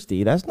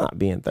thirsty. That's not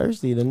being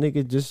thirsty. The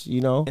nigga just,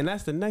 And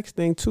that's the next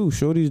thing too.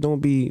 Shorties don't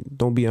be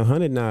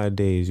 100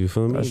 nowadays. You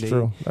feel me? That's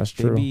true. That's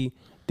true.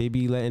 They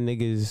be letting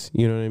niggas,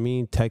 you know what I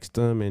mean, text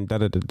them and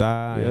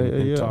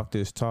and talk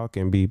this talk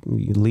and be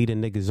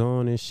leading niggas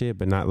on and shit,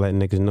 but not letting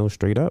niggas know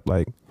straight up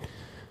like,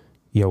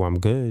 yo, I'm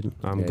good.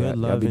 I'm good. y'all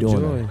Love be and doing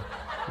joy. that.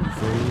 You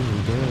feel me?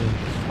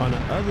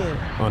 I'm good.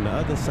 On the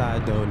other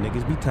side though,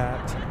 niggas be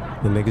tapped.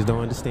 The niggas don't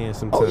understand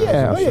sometimes. Oh,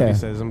 yeah. When shorty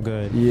says I'm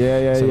good.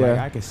 Yeah. So like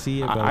I can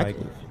see it, but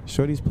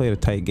Shorty's played a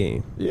tight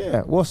game.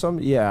 Yeah, well,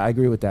 I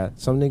agree with that.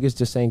 Some niggas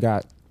just ain't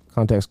got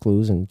context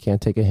clues and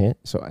can't take a hint.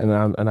 So, and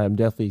I'm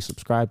definitely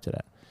subscribed to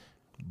that.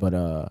 But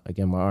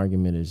again, my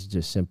argument is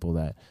just simple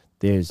that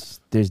there's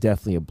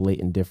definitely a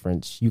blatant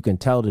difference. You can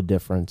tell the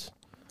difference,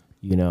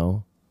 you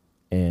know,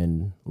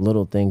 and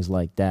little things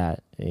like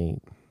that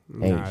ain't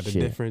the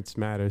shit. difference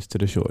matters to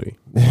the shorty.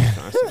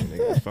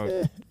 Nigga,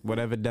 fuck,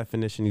 whatever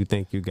definition you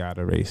think you got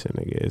to race it,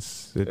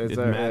 nigga. It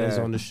matters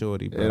on the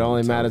shorty, bro. It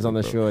only matters on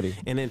the shorty.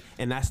 And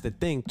that's the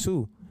thing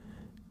too,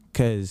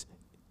 because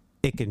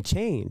it can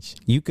change.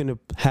 You can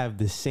have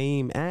the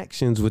same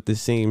actions with the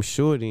same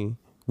shorty,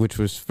 which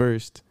was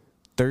first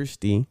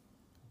thirsty,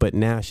 but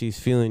now she's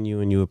feeling you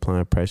and you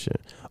applying pressure.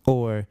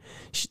 Or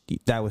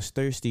that was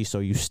thirsty, so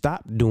you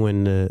stopped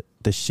doing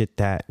the shit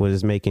that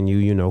was making you,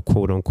 you know,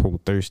 quote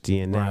unquote thirsty,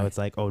 and now it's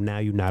like, oh, now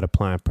you're not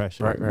applying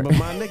pressure. Right. But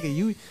my nigga,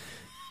 you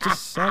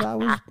just said I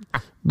was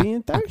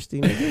being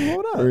thirsty, nigga.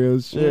 Hold up. Real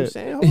shit. You know what I'm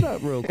saying? Hold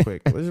up real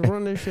quick. Let's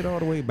run this shit all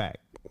the way back.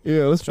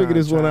 Yeah, let's figure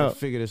this one out.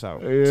 Figure this out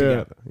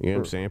together. You know what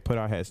I'm saying? Put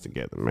our heads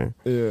together, man.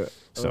 Yeah.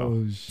 So,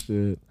 oh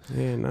shit.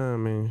 Yeah, nah,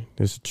 man.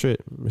 It's a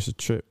trip. It's a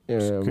trip. Yeah,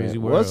 it's a crazy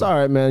world. Well, it's all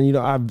right, man. You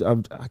know,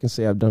 I can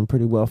say I've done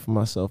pretty well for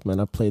myself,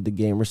 man. I played the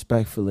game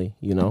respectfully.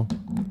 You know,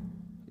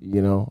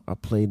 I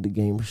played the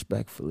game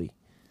respectfully,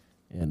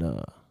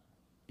 and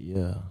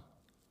yeah.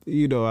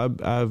 You know,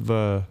 I've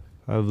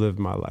lived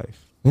my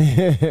life.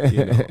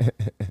 You know,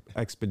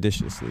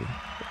 expeditiously.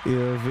 You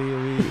know what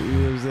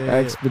I'm saying?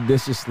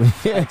 Expeditiously.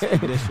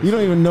 You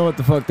don't even know what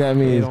the fuck that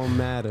means. It don't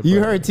matter. You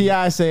heard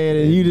T.I. say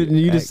it, and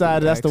you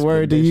decided that's the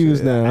word to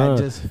use now. Huh? I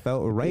just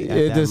felt right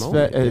at that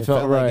moment. It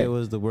felt right. Like it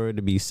was the word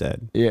to be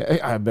said. Yeah,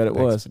 I bet it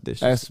was.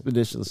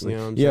 Expeditiously. You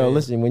know what I'm Yo, saying?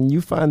 listen, when you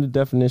find the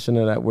definition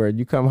of that word,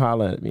 you come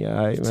holler at me, all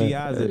right, man?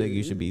 T.I.'s the nigga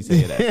you should be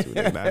saying that to.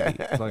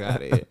 Nigga. Fuck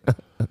out of here.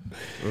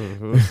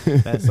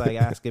 That's like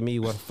asking me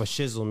what for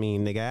shizzle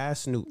mean, nigga.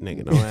 Ask Snoop,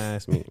 nigga. Don't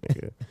ask me,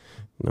 nigga.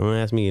 Don't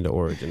ask me the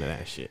origin of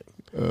that shit.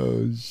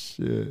 Oh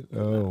shit.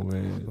 Oh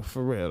man. But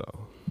for real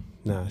though.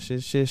 Nah,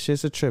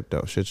 shit's a trip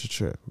though. Shit's a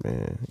trip,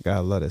 man.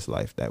 Gotta love this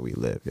life that we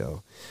live,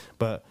 yo.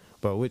 But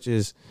which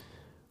is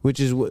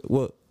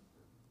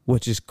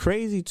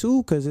crazy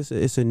too, cause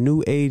it's a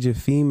new age of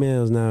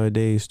females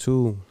nowadays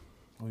too.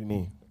 What do you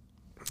mean?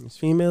 These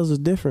females is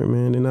different,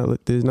 man.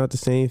 They're not the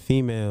same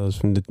females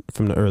from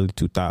the early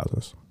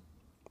 2000s.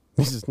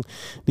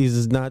 These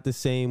is not the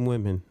same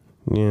women.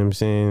 You know what I'm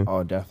saying?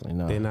 Oh, definitely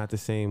not. They're not the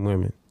same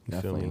women.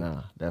 Definitely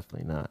not.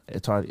 Definitely not.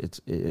 It's hard.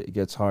 It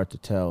gets hard to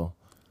tell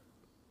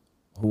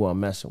who I'm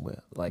messing with.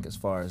 Like as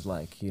far as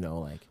like, you know,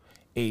 like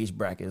age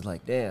brackets.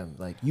 Like damn,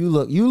 like you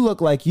look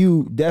like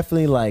you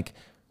definitely like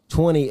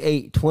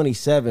 28,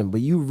 27, but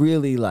you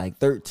really like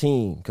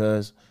 13,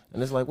 cuz.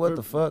 And it's like, what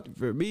the fuck?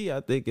 For me, I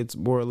think it's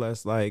more or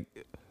less like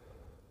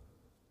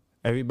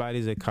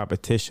everybody's in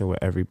competition with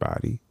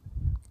everybody.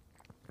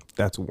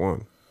 That's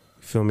one.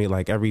 You feel me?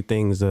 Like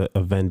everything's a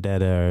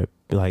vendetta.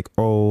 Like,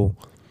 oh,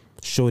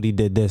 shorty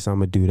did this, I'm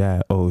going to do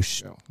that. Oh,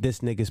 this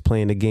nigga's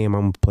playing the game,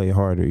 I'm going to play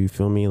harder. You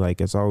feel me? Like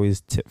it's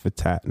always tit for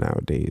tat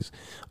nowadays.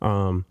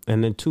 And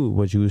then two,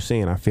 what you were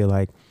saying, I feel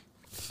like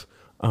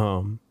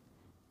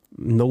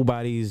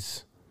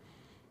nobody's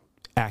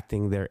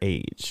acting their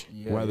age,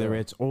 whether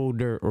it's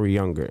older or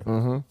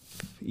younger.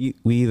 We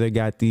either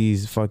got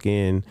these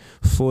fucking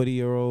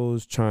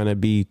 40-year-olds trying to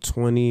be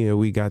 20, or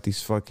we got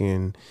these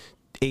fucking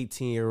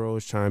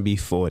 18-year-olds trying to be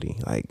 40.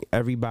 Like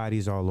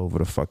everybody's all over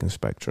the fucking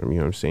spectrum. You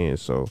know what I'm saying?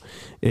 So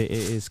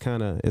it's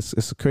kind of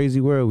it's a crazy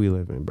world we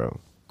live in, bro.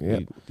 Yeah,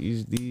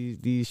 these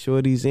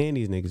shorties and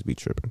these niggas be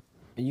tripping.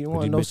 You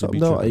want to know something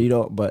though? You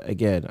know, but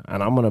again,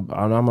 and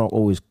I'm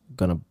always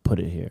gonna put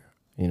it here.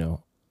 You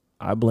know,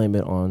 I blame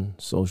it on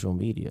social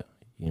media.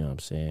 You know what I'm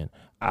saying?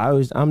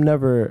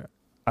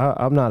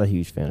 I'm not a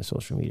huge fan of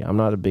social media. I'm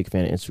not a big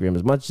fan of Instagram.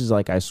 As much as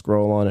like I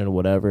scroll on it or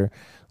whatever,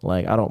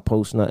 like I don't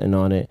post nothing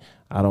on it.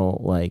 I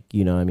don't like,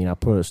 you know what I mean? I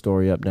put a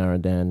story up now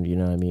and then, you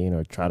know what I mean?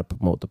 Or try to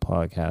promote the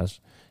podcast,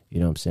 you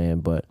know what I'm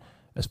saying? But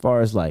as far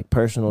as like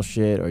personal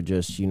shit or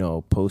just, you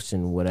know,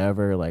 posting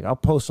whatever, like I'll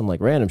post some like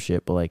random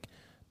shit, but like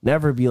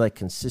never be like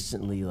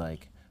consistently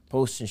like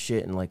posting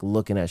shit and like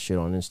looking at shit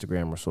on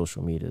Instagram or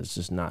social media. It's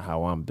just not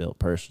how I'm built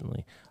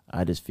personally.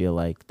 I just feel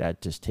like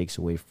that just takes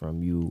away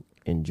from you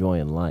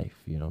enjoying life.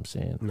 You know what I'm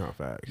saying? No,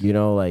 facts. You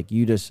know, like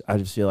I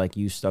just feel like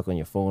you stuck on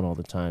your phone all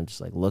the time,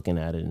 just like looking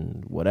at it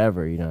and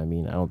whatever. You know what I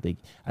mean?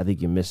 I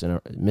think you're missing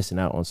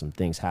out on some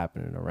things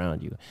happening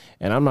around you.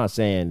 And I'm not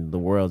saying the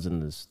world's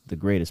in the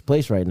greatest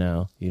place right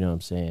now. You know what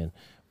I'm saying?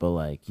 But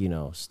like, you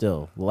know,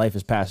 still life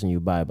is passing you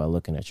by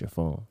looking at your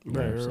phone. You know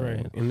what I'm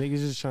saying? And niggas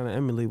just trying to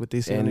emulate what they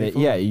see. And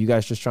you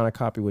guys just trying to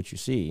copy what you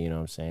see. You know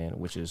what I'm saying?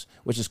 Which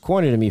is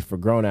corny to me for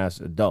grown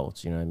ass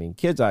adults. You know what I mean?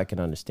 Kids I can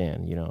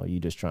understand. You know, you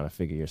just trying to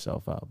figure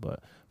yourself out.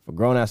 But for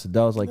grown ass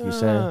adults, like you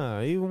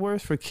said, even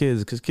worse for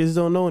kids, because kids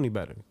don't know any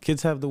better.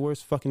 Kids have the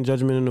worst fucking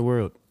judgment in the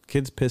world.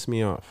 Kids piss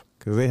me off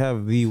because they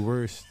have the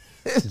worst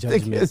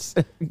judgments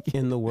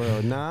in the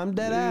world. Nah, I'm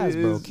dead ass,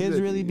 bro. Kids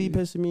really be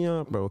pissing me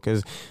off, bro,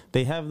 because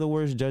they have the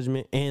worst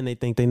judgment and they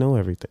think they know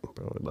everything,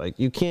 bro. Like,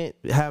 you can't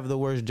have the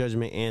worst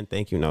judgment and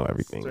think you know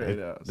everything.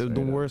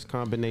 The worst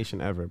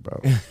combination ever,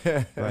 bro.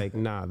 Like,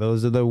 nah,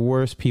 those are the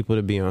worst people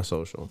to be on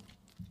social.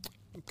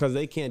 Because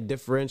they can't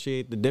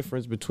differentiate the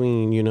difference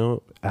between, you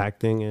know,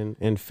 acting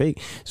and fake.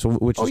 So,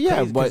 which is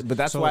crazy, but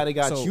that's why they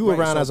got you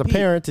around as a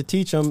parent to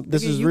teach them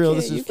this is real,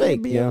 this is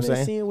fake. You know what I'm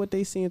saying? Seeing what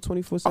they seeing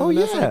 24/7. Oh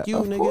That's yeah, like you,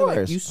 of nigga. course.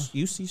 Like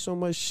you see so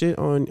much shit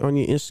on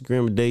your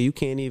Instagram a day. You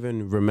can't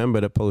even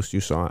remember the post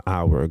you saw an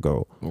hour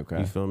ago.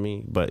 Okay, you feel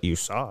me? But you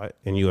saw it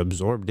and you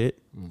absorbed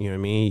it. You know what I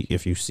mean?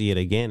 If you see it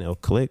again, it'll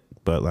click.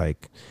 But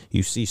like,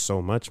 you see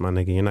so much, my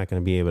nigga, you're not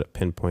gonna be able to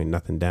pinpoint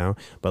nothing down.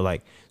 But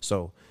like,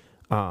 so,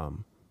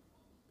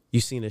 you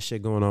seen this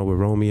shit going on with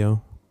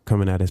Romeo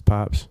coming at his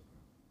pops?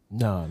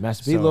 No,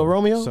 Master P, Lil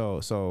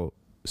Romeo. So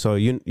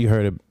you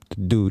heard of the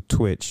dude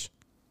Twitch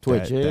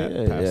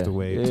that passed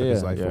away, took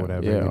his life or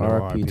whatever. Yeah, you know,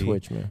 R.I.P.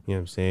 Twitch, man. You know what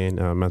I'm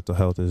saying? Mental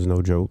health is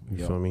no joke.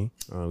 You feel me?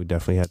 We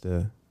definitely have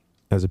to,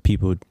 as a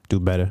people,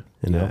 do better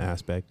in that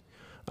aspect.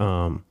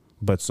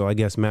 But so I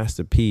guess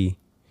Master P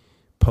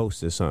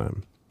posted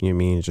something. You know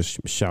what I mean? Just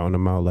shouting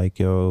him out like,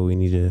 yo, we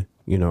need to,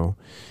 you know,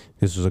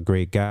 this was a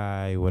great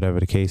guy, whatever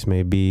the case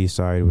may be.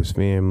 Sorry to his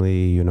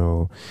family. You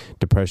know,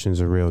 depression's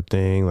a real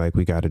thing. Like,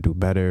 we got to do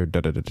better.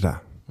 Da da da da.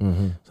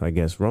 So I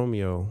guess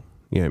Romeo,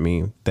 you know what I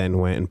mean, then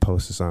went and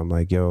posted something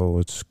like, yo,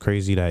 it's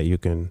crazy that you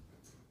can,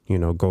 you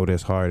know, go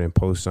this hard and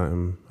post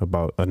something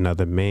about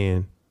another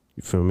man.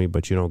 You feel me?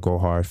 But you don't go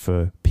hard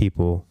for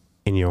people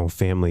in your own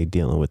family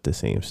dealing with the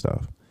same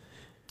stuff.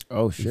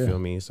 Oh shit. You feel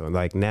me? So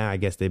like now I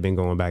guess they've been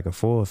going back and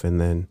forth,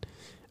 and then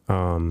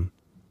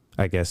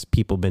I guess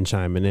people been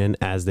chiming in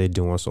as they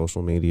do on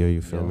social media.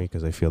 You feel me?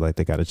 Because they feel like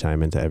they got to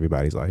chime into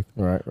everybody's life.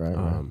 Right.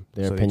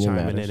 Their so opinion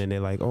they chiming in and they're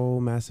like, "Oh,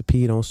 Master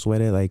P, don't sweat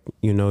it. Like,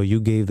 you know,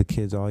 you gave the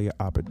kids all your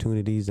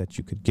opportunities that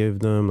you could give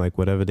them. Like,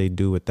 whatever they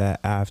do with that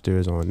after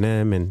is on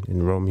them." And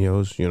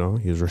Romeo's, you know,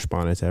 he was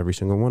responding to every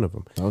single one of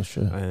them. Oh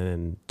shit.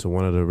 And to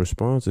one of the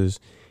responses,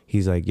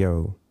 he's like,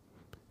 "Yo,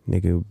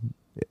 nigga,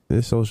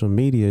 this social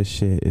media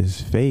shit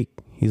is fake."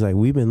 He's like,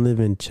 "We've been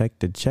living check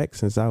to check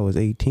since I was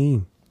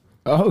 18.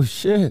 Oh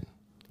shit.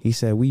 He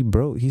said, "We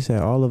broke." He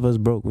said, "All of us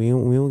broke. We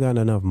don't got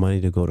enough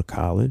money to go to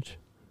college."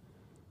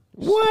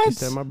 What? He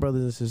said, "My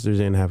brothers and sisters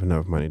didn't have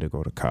enough money to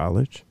go to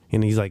college."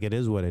 And he's like, "It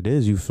is what it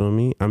is." You feel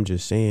me? I'm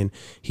just saying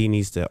he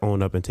needs to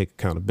own up and take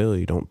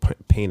accountability. Don't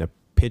paint a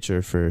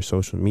picture for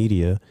social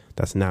media.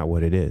 That's not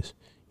what it is.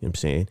 You know what I'm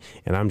saying?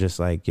 And I'm just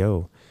like,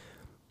 yo,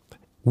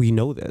 we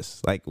know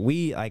this. Like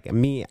me,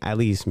 at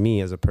least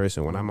me as a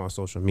person, when I'm on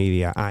social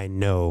media, I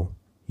know,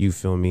 you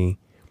feel me,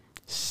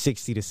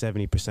 60 to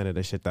 70% of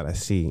the shit that I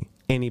see,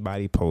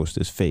 anybody post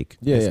is fake.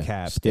 It's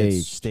capped,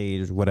 it's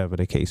staged, whatever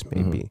the case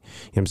may be. You know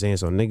what I'm saying?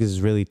 So niggas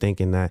is really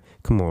thinking that,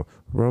 come on,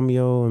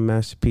 Romeo and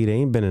Master P, they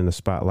ain't been in the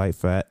spotlight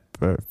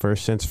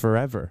since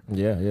forever.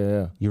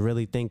 Yeah. You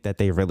really think that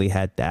they really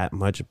had that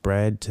much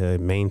bread to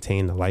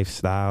maintain the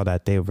lifestyle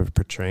that they were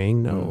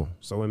portraying? No.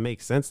 So it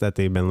makes sense that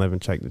they've been living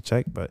check to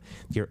check, but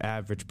your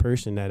average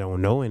person that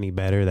don't know any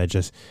better, that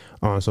just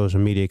on social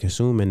media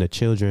consuming, the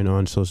children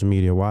on social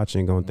media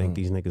watching, gonna think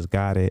these niggas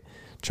got it,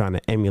 trying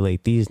to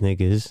emulate these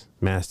niggas,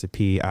 Master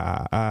P,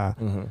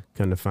 come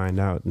to find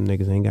out the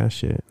niggas ain't got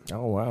shit.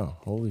 Oh wow,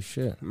 holy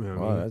shit. You know what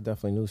I Wow, mean? that's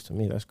definitely news to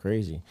me. That's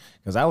crazy.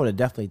 Because I would have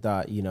definitely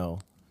thought,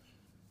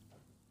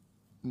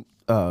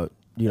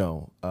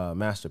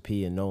 Master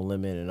P and No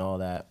Limit and all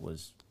that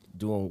was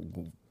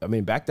doing. I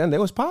mean, back then they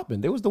was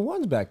popping. They was the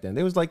ones back then.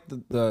 They was like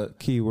the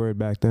Keyword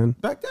back then.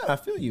 Back then, I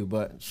feel you,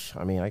 but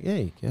I mean, like,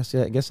 hey,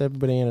 I guess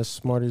everybody ain't as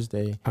smart as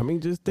they. I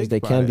mean, just think they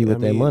about can be it. with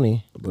their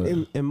money. But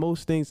In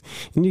most things,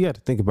 and you got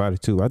to think about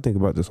it too. I think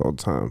about this all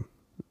the time.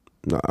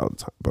 Not all the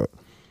time, but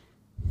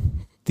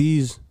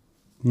these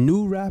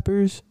new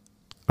rappers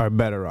are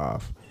better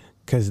off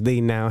because they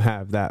now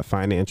have that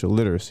financial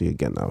literacy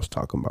again that I was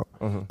talking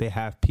about. They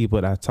have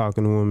people that are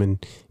talking to them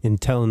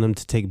and telling them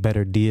to take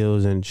better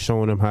deals and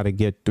showing them how to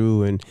get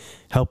through and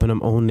helping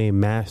them own their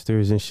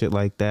masters and shit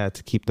like that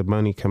to keep the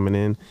money coming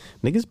in.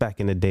 Niggas back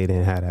in the day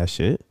didn't have that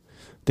shit.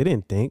 They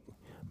didn't think.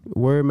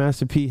 Word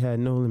Master P had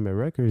No Limit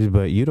Records,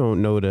 but you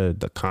don't know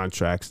the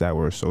contracts that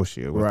were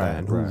associated with that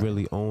and who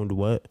really owned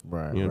what.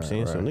 Right, you know what I'm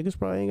saying? right. So niggas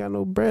probably ain't got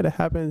no bread. It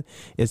happens.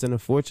 It's an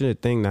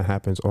unfortunate thing that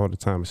happens all the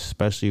time,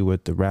 especially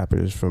with the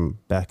rappers from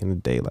back in the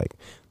day. Like,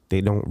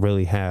 they don't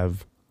really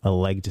have a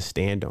leg to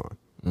stand on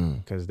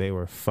because they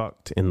were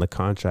fucked in the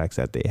contracts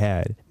that they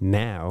had.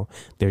 Now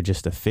they're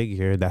just a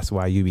figure. That's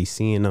why you be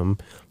seeing them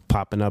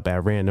popping up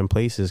at random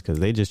places because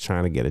they just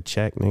trying to get a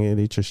check, nigga.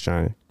 They just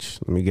trying to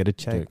let me get a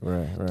check,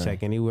 right.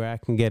 check anywhere I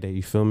can get it.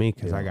 You feel me?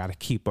 Because I gotta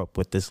keep up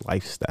with this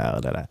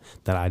lifestyle that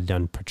I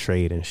done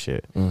portrayed and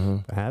shit.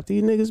 But half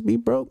these niggas be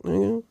broke,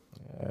 nigga.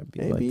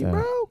 They be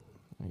broke,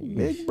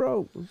 big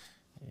broke.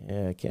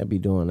 Yeah, can't be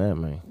doing that,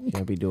 man.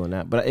 Can't be doing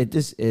that. But it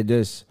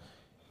just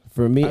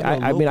for me.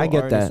 I mean, I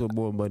get artists that. with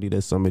more money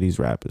than some of these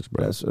rappers,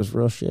 bro. That's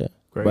real shit.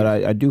 Crazy. But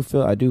I do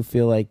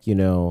feel like,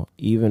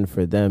 even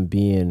for them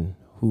being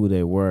who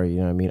they were. You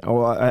know what I mean?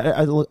 Oh,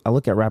 I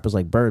look at rappers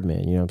like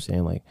Birdman. You know what I'm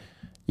saying? Like,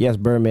 yes,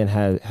 Birdman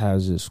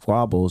has his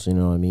squabbles. You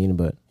know what I mean?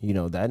 But you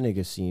know that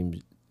nigga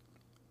seems,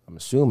 I'm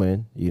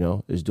assuming, you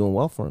know, is doing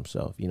well for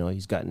himself. You know,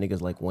 he's got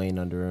niggas like Wayne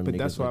under him. But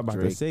that's what I'm about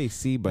to say.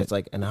 See, but it's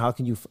like, and how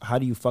do you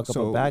fuck up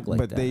a bag like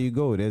that? But there you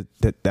go.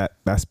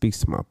 That speaks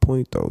to my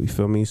point, though. You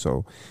feel me?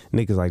 So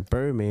niggas like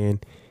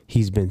Birdman,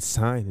 he's been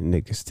signing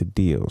niggas to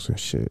deals and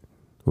shit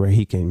where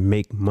he can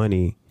make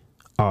money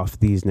off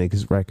these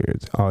niggas'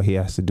 records. All he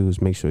has to do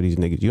is make sure these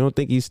niggas. You don't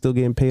think he's still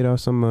getting paid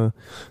off some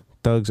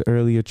Thug's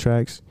earlier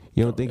tracks?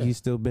 You don't think he's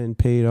still been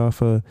paid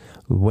off of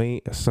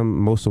Wayne,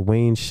 most of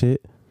Wayne's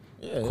shit?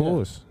 Yeah, of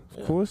course.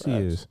 Of course he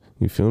is.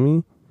 You feel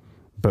me?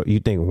 But you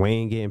think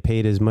Wayne getting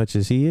paid as much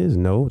as he is?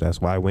 No. That's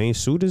why Wayne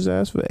sued his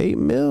ass for $8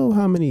 million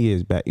how many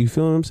years back? You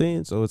feel what I'm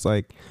saying? So it's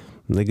like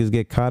niggas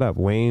get caught up.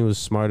 Wayne was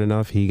smart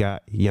enough. He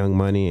got Young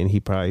Money and he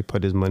probably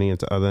put his money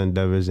into other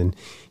endeavors and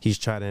he's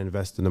trying to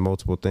invest into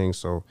multiple things.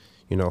 So,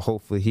 you know,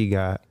 hopefully he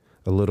got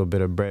a little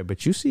bit of bread.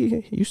 But you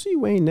see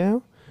Wayne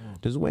now?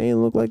 Does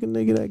Wayne look like a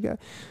nigga that got...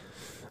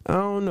 I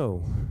don't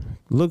know.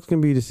 Looks can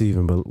be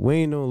deceiving, but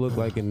Wayne don't look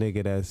like a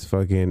nigga that's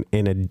fucking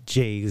in a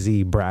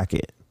Jay-Z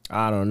bracket.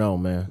 I don't know,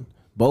 man.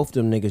 Both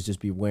them niggas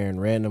just be wearing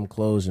random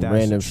clothes and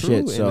random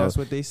shit. So and that's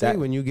what they say.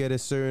 When you get a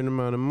certain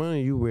amount of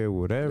money, you wear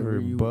whatever.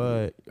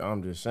 But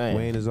I'm just saying,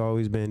 Wayne has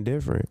always been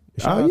different.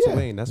 Shout out to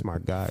Wayne. That's my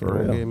guy.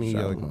 Don't get me.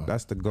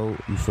 That's the GOAT.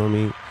 You feel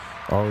me?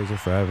 Always and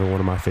forever one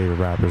of my favorite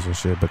rappers and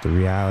shit. But the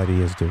reality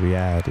is the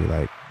reality.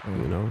 Like,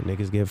 you know,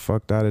 niggas get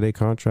fucked out of their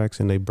contracts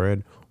and they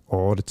bread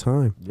all the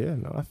time. Yeah,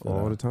 no, I feel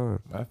all that. the time.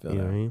 I feel you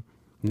that. know what I mean?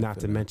 Not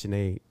to mention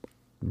they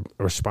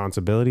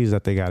responsibilities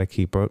that they got to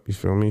keep up. You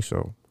feel me?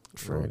 So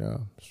straight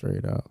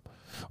up.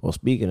 Well,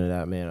 speaking of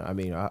that, man, I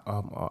mean,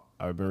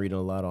 I've been reading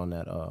a lot on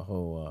that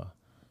whole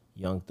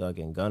Young Thug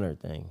and Gunner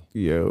thing.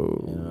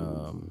 Yo,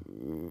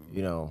 and,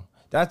 you know,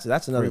 that's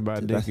another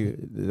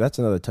that's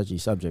another touchy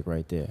subject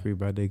right there. Free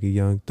by nigga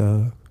Young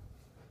Thug.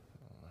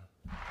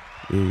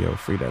 Yeah, yo,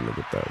 free that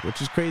nigga Thug, which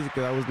is crazy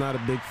because I was not a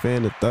big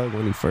fan of Thug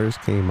when he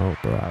first came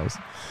out, bro.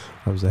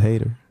 I was a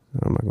hater.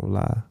 I'm not gonna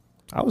lie.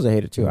 I was a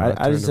hater too.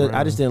 I just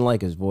didn't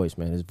like his voice,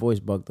 man. His voice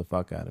bugged the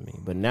fuck out of me.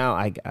 But now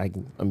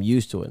I'm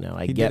used to it now.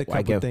 He did a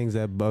couple things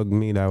that bugged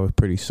me that was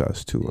pretty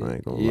sus too. I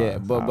ain't gonna lie. Yeah,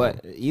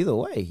 but either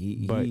way,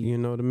 you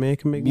know, the man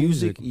can make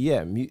music.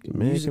 Yeah, man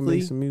can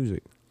make some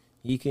music.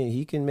 He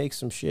can make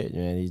some shit,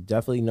 man.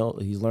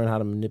 He's learned how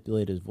to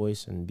manipulate his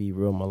voice and be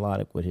real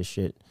melodic with his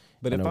shit.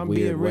 But if I'm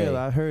being real,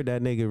 I heard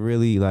that nigga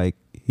really like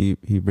he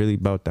really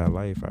about that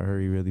life. I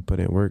heard he really put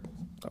in work.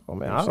 Oh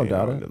man, I don't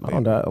doubt it. I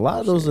don't doubt it. A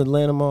lot of those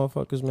Atlanta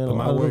motherfuckers, man. But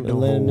my word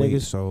don't hold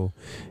weight. So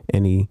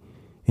any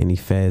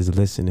feds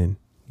listening,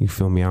 you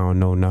feel me? I don't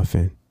know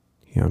nothing.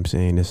 You know what I'm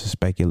saying? This is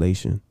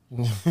speculation.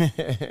 I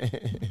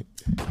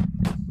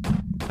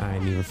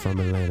ain't even from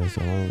Atlanta,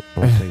 so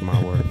don't take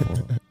my word for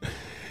it.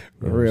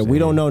 For real, we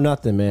don't know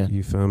nothing, man.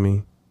 You feel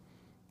me?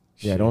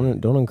 Yeah,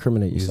 don't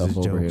incriminate yourself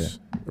over here.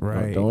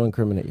 Right. Don't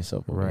incriminate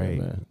yourself over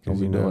here, man. Don't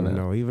be doing that.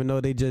 No, even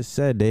though they just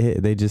said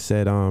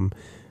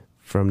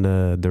from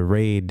the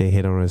raid they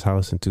hit on his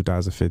house in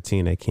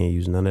 2015, they can't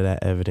use none of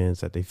that evidence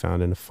that they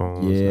found in the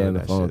phones. Yeah, the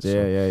phones. Shit.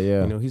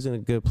 Yeah. You know, he's in a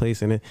good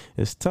place, and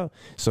it's tough.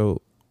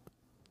 So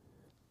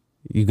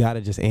you got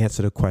to just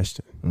answer the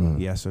question,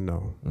 yes or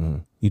no.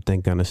 You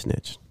think Gunna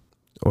snitched,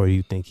 or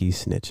you think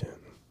he's snitching?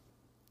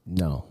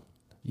 No.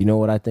 You know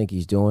what I think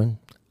he's doing?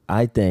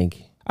 I think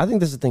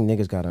this is the thing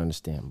niggas got to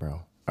understand,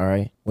 bro. All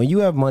right? When you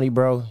have money,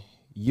 bro,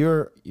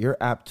 you're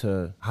apt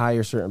to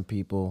hire certain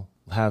people,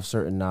 have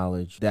certain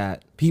knowledge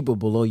that people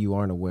below you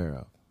aren't aware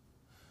of.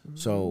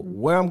 So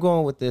where I'm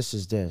going with this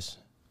is this.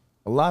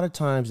 A lot of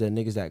times that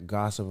niggas that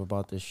gossip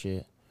about this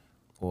shit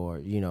or,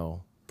 you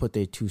know, put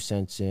their 2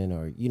 cents in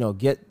or, you know,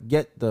 get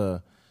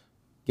the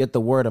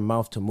word of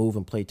mouth to move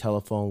and play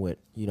telephone with,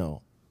 you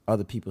know,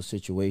 other people's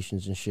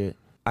situations and shit.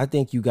 I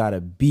think you got to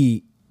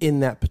be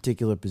in that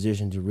particular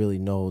position to really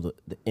know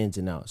the ins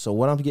and outs. So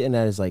what I'm getting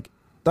at is like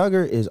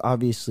Thugger is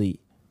obviously,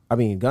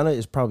 Gunna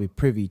is probably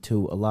privy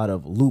to a lot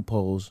of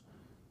loopholes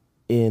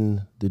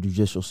in the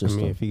judicial system.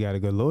 I mean, if he got a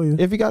good lawyer.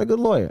 If he got a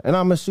good lawyer. And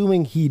I'm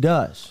assuming he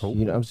does.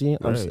 You know what I'm saying?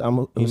 Right.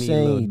 I'm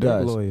saying he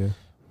does. Lawyer.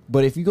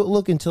 But if you go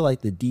look into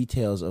like the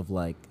details of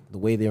like the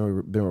way they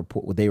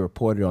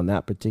reported on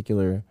that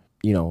particular,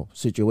 you know,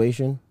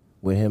 situation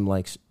with him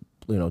like,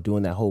 you know,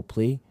 doing that whole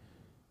plea,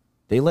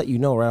 they let you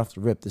know right off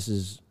the rip this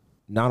is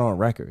not on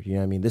record. You know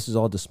what I mean? This is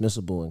all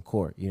dismissible in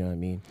court. You know what I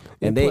mean?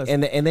 And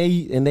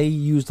they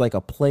used like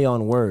a play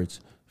on words.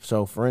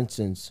 So for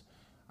instance,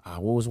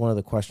 what was one of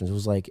the questions? It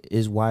was like,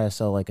 is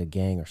YSL like a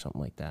gang or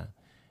something like that?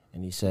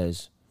 And he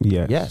says,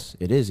 yes,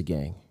 it is a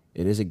gang.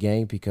 It is a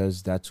gang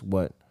because that's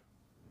what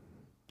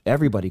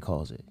everybody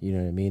calls it. You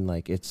know what I mean?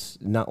 Like it's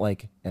not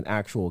like an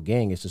actual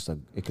gang. It's just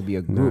it could be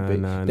a group.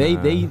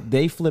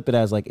 They flip it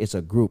as like it's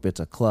a group, it's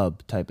a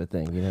club type of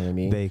thing. You know what I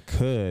mean? They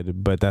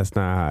could, but that's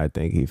not how I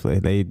think he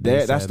flipped.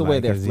 That's the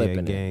way they're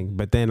flipping gang. It.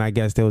 But then I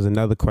guess there was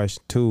another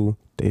question too.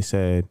 They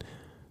said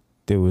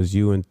there was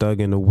you and Thug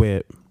in the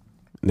whip.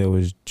 There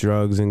was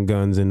drugs and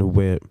guns in the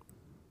whip.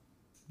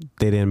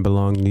 they didn't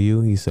belong to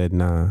you? He said,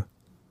 nah.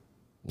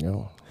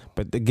 Yo.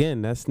 But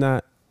again, that's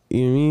not,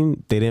 you know what I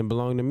mean? They didn't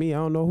belong to me. I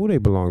don't know who they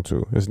belong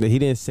to. He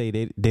didn't say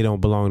they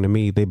don't belong to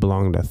me. They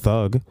belong to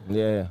Thug.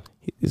 Yeah.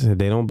 He said,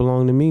 they don't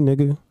belong to me,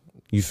 nigga.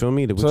 You feel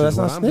me? So that's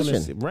not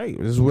snitching. Right.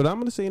 This is what I'm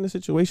going to say in the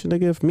situation,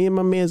 nigga. If me and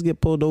my mans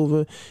get pulled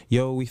over,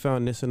 yo, we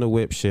found this in the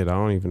whip. Shit, I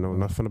don't even know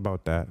nothing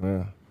about that.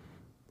 Yeah.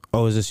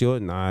 Oh, is this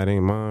yours? Nah, it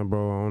ain't mine, bro.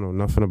 I don't know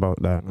nothing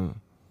about that.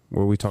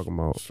 What are we talking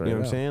about? Straight you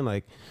know what up. I'm saying?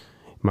 Like,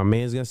 my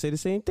man's going to say the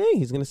same thing.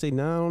 He's going to say,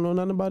 nah, I don't know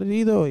nothing about it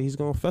either. Or he's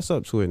going to fess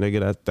up to it,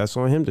 nigga. That's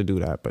on him to do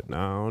that. But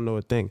nah, I don't know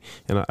a thing.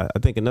 And I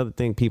think another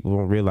thing people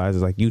don't realize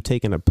is, like, you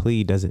taking a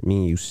plea doesn't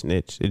mean you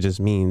snitch. It just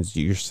means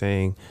you're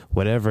saying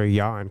whatever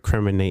y'all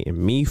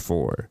incriminating me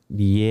for,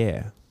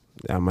 yeah,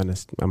 I'm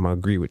gonna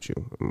agree with you.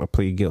 I'm gonna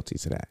plead guilty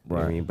to that. You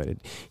know what I mean? But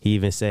he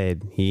even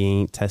said he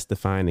ain't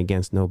testifying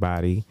against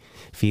nobody.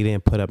 If he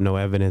didn't put up no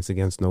evidence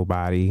against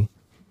nobody,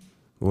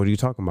 what are you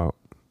talking about?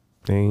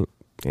 Ain't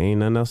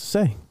nothing else to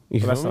say.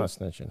 Well, that's not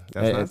snitching.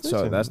 That's not snitching.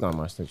 So that's not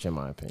my snitch in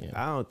my opinion.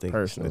 I don't think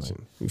personally. it's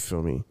snitching. You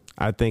feel me?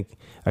 I think,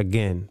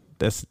 again,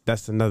 that's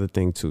another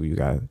thing too. You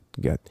got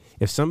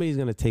if somebody's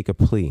gonna take a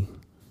plea,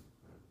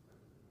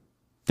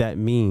 that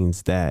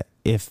means that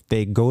if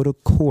they go to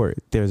court,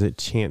 there's a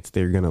chance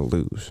they're gonna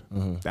lose.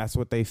 That's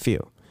what they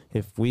feel.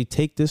 If we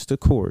take this to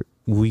court,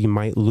 we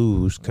might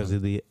lose because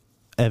of the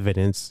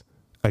evidence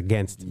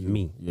against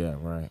me. Yeah,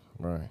 right.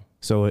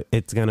 So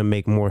it's going to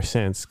make more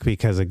sense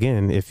because,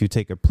 again, if you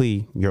take a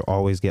plea, you'll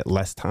always get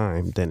less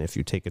time than if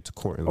you take it to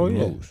court and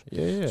lose.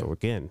 Yeah. So,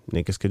 again,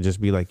 niggas could just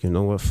be like, you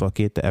know what,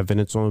 fuck it. The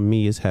evidence on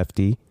me is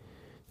hefty.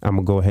 I'm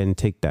going to go ahead and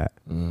take that.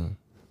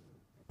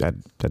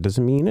 That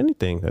doesn't mean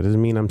anything. That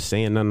doesn't mean I'm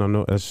saying no.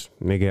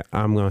 Nigga,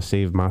 I'm going to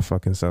save my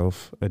fucking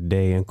self a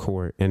day in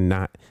court and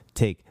not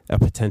take a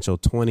potential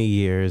 20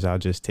 years. I'll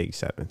just take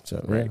 7.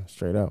 So, right.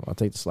 Straight up. I'll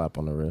take the slap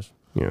on the wrist.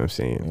 You know what I'm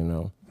saying? You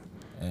know.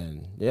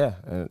 And yeah,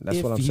 and that's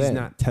if what I'm he's saying.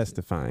 Not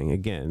testifying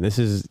again. This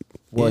is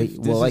well,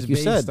 like you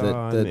said,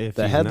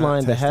 the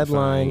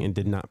headline, and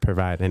did not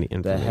provide any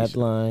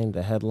information.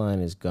 The headline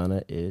is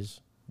Gunna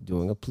is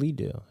doing a plea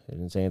deal. It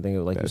didn't say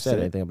anything like That's you said,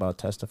 it. anything about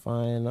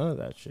testifying, none of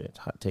that shit,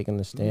 taking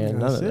the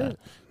stand, That's none of it. that.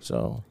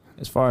 So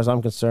as far as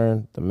I'm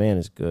concerned, the man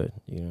is good.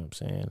 You know what I'm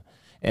saying?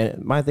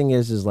 And my thing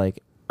is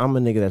like I'm a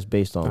nigga that's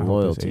based on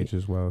loyalty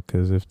as well.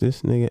 Because if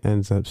this nigga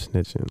ends up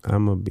snitching,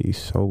 I'm gonna be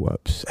so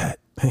upset.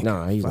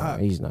 Nah, he's not.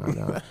 He's not.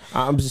 Nah.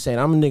 I'm just saying,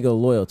 I'm a nigga of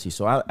loyalty.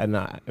 So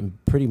I'm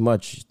pretty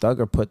much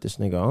Thugger put this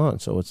nigga on.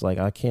 So it's like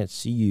I can't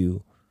see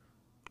you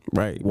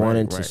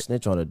wanting to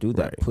snitch on to do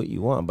that, put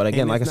you on. But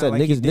again, like I said,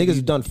 niggas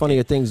have done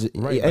funnier things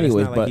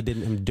anyways. But he did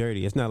him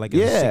dirty. It's not like a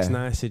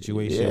 6ix9ine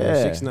situation. Where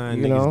 6ix9ine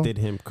niggas did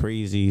him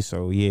crazy.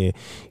 So yeah.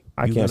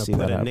 I can't see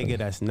that put a nigga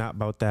that's not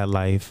about that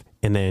life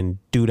and then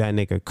do that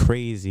nigga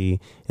crazy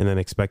and then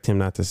expect him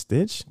not to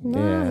snitch?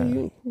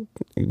 Nah,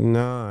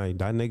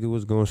 that nigga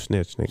was gonna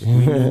snitch, nigga.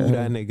 We knew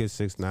that nigga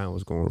 6ix9ine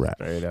was gonna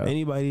rap.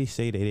 Anybody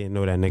say they didn't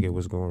know that nigga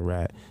was gonna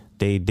rap,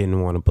 they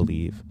didn't want to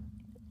believe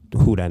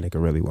who that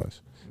nigga really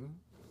was. You know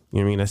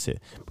what I mean? That's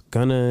it. But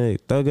Gunna,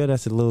 Thugger,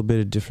 that's a little bit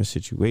of different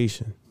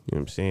situation. You know what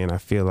I'm saying? I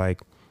feel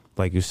like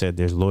you said,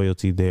 there's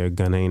loyalty there.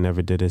 Gunna ain't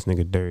never did this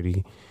nigga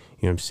dirty.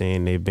 You know what I'm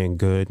saying? They've been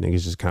good.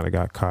 Niggas just kind of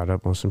got caught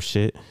up on some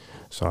shit.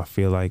 So I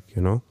feel like,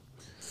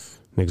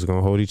 niggas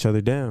gonna hold each other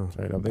down.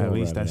 At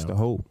least that's the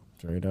hope.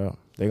 Straight up.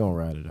 They gonna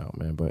ride it out,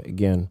 man. But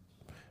again,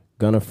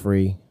 Gunna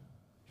free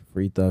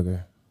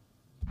Thugger.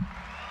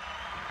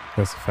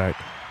 That's a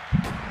fact.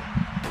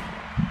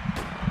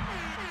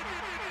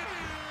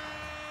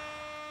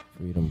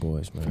 Freedom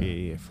boys, man.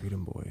 Yeah,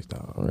 freedom boys,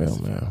 dog. Real,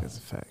 man. That's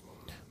a fact.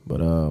 But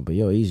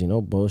yo, easy,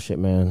 no bullshit,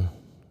 man.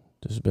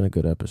 This has been a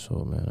good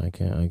episode, man. I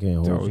can't hold you.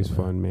 It's always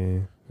fun,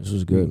 man. This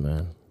was good,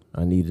 man.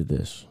 I needed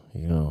this,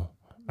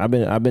 I've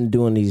been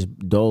doing these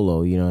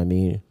dolo, you know what I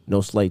mean?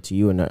 No slight to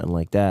you or nothing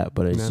like that,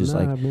 but it's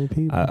I've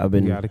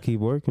been you gotta keep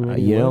working,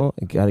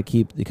 gotta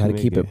keep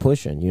it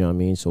pushing, you know what I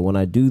mean? So when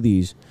I do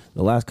these,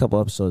 the last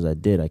couple episodes I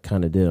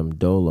kind of did them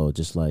dolo,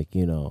 just like,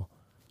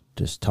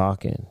 just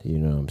talking, you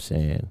know what I'm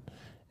saying?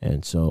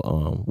 And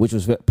so, which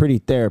was pretty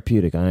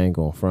therapeutic. I ain't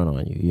gonna front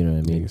on you. You know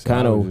what I mean?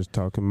 Kind of just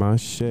talking my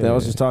shit. I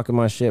was just talking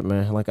my shit,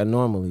 man, like I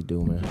normally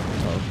do, man.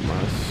 Talking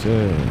my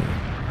shit.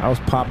 I was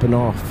popping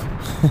off,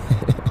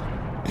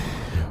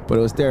 but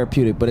it was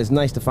therapeutic. But it's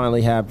nice to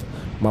finally have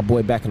my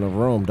boy back in the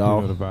room,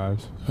 dog. You know the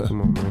vibes.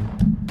 Come on,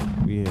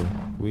 man. We here.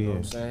 You know what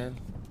I'm saying?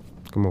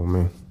 Come on,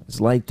 man. It's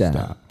like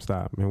that.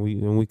 Stop, man.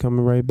 We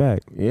coming right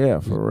back.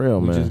 Yeah, for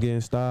real, man. We just getting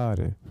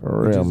started.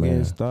 For real, man.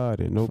 Getting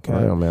started. No cap.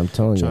 For real, man. I'm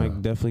telling you. Trying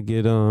to definitely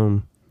get you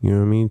know what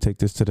I mean? Take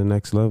this to the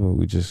next level.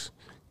 We just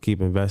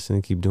keep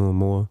investing, keep doing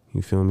more.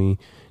 You feel me?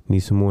 Need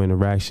some more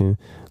interaction.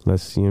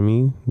 Let's, you know what I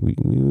mean?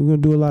 We're gonna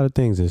do a lot of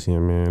things this year,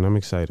 man. I'm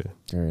excited.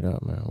 Straight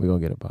up, man. We're gonna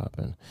get it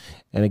popping.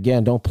 And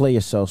again, don't play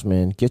yourselves,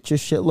 man. Get your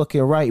shit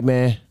looking right,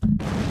 man.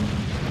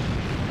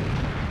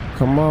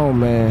 Come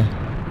on, man.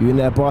 You in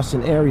that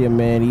Boston area,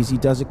 man. Easy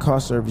Does It Car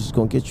Service is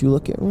gonna get you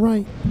looking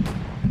right.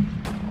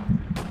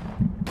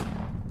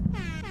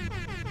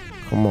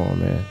 Come on,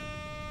 man.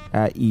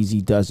 At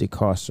Easy Does It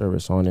Car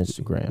Service on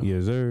Instagram.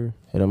 Yes, sir.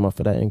 Hit them up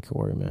for that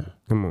inquiry, man.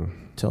 Come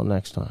on. Till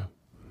next time.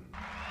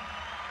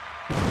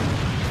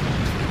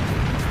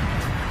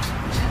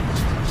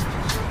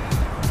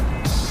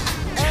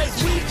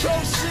 As we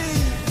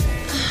proceed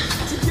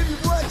to give you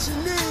what you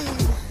need.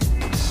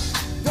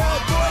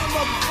 Bad boy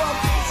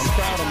motherfuckers. I'm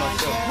proud of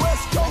myself.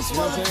 West Coast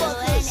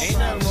motherfuckers. Ain't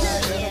nothing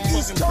wrong with it. I'm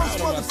East fucking Coast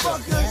proud of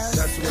myself. motherfuckers.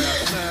 That's where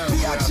I sound.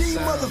 B.I.G.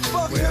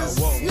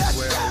 motherfuckers. Let's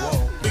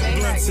go. Big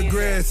blunts of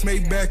grass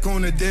made back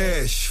on the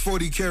dash.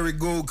 40 karat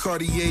gold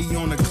Cartier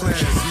on the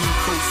class. New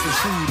coats for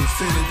shooters,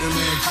 tinted the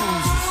Land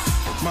Cruisers.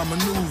 My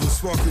maneuvers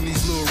sparking these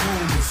little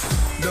rumors.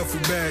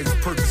 Duffel bags,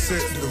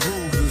 Percocet, the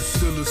Rugers.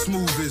 Still the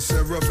smoothest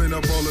at roughing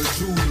up all the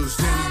jewelers.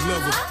 Danny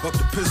Glover, up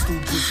the pistol,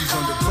 pussies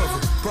undercover.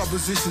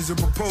 Propositions and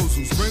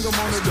proposals, bring them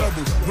on the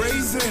double.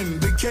 Raisin,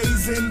 the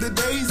K's in, the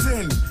days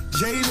in.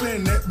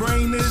 Jalen, that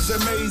brain is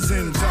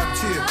amazing. Top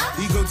tier,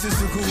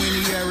 egotistical and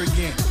he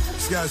arrogant.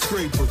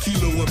 Skyscraper,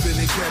 kilo up in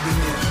the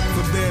cabinet.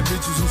 For bad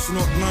bitches who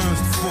snort lines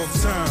the fourth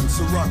time.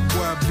 Ciroc,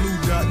 boy, blue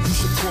dot, you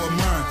should call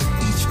mine.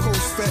 Each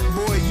coast fat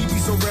boy, he be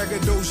so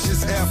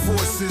braggadocious. Air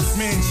Forces,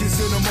 mansions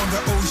in them on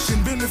the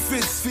ocean.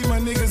 Benefits, feed my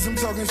niggas, I'm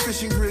talking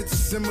fishing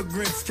grits.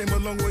 Immigrants came a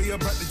long way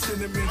up out the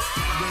tenements.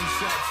 Gun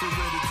shots,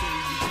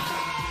 hereditary.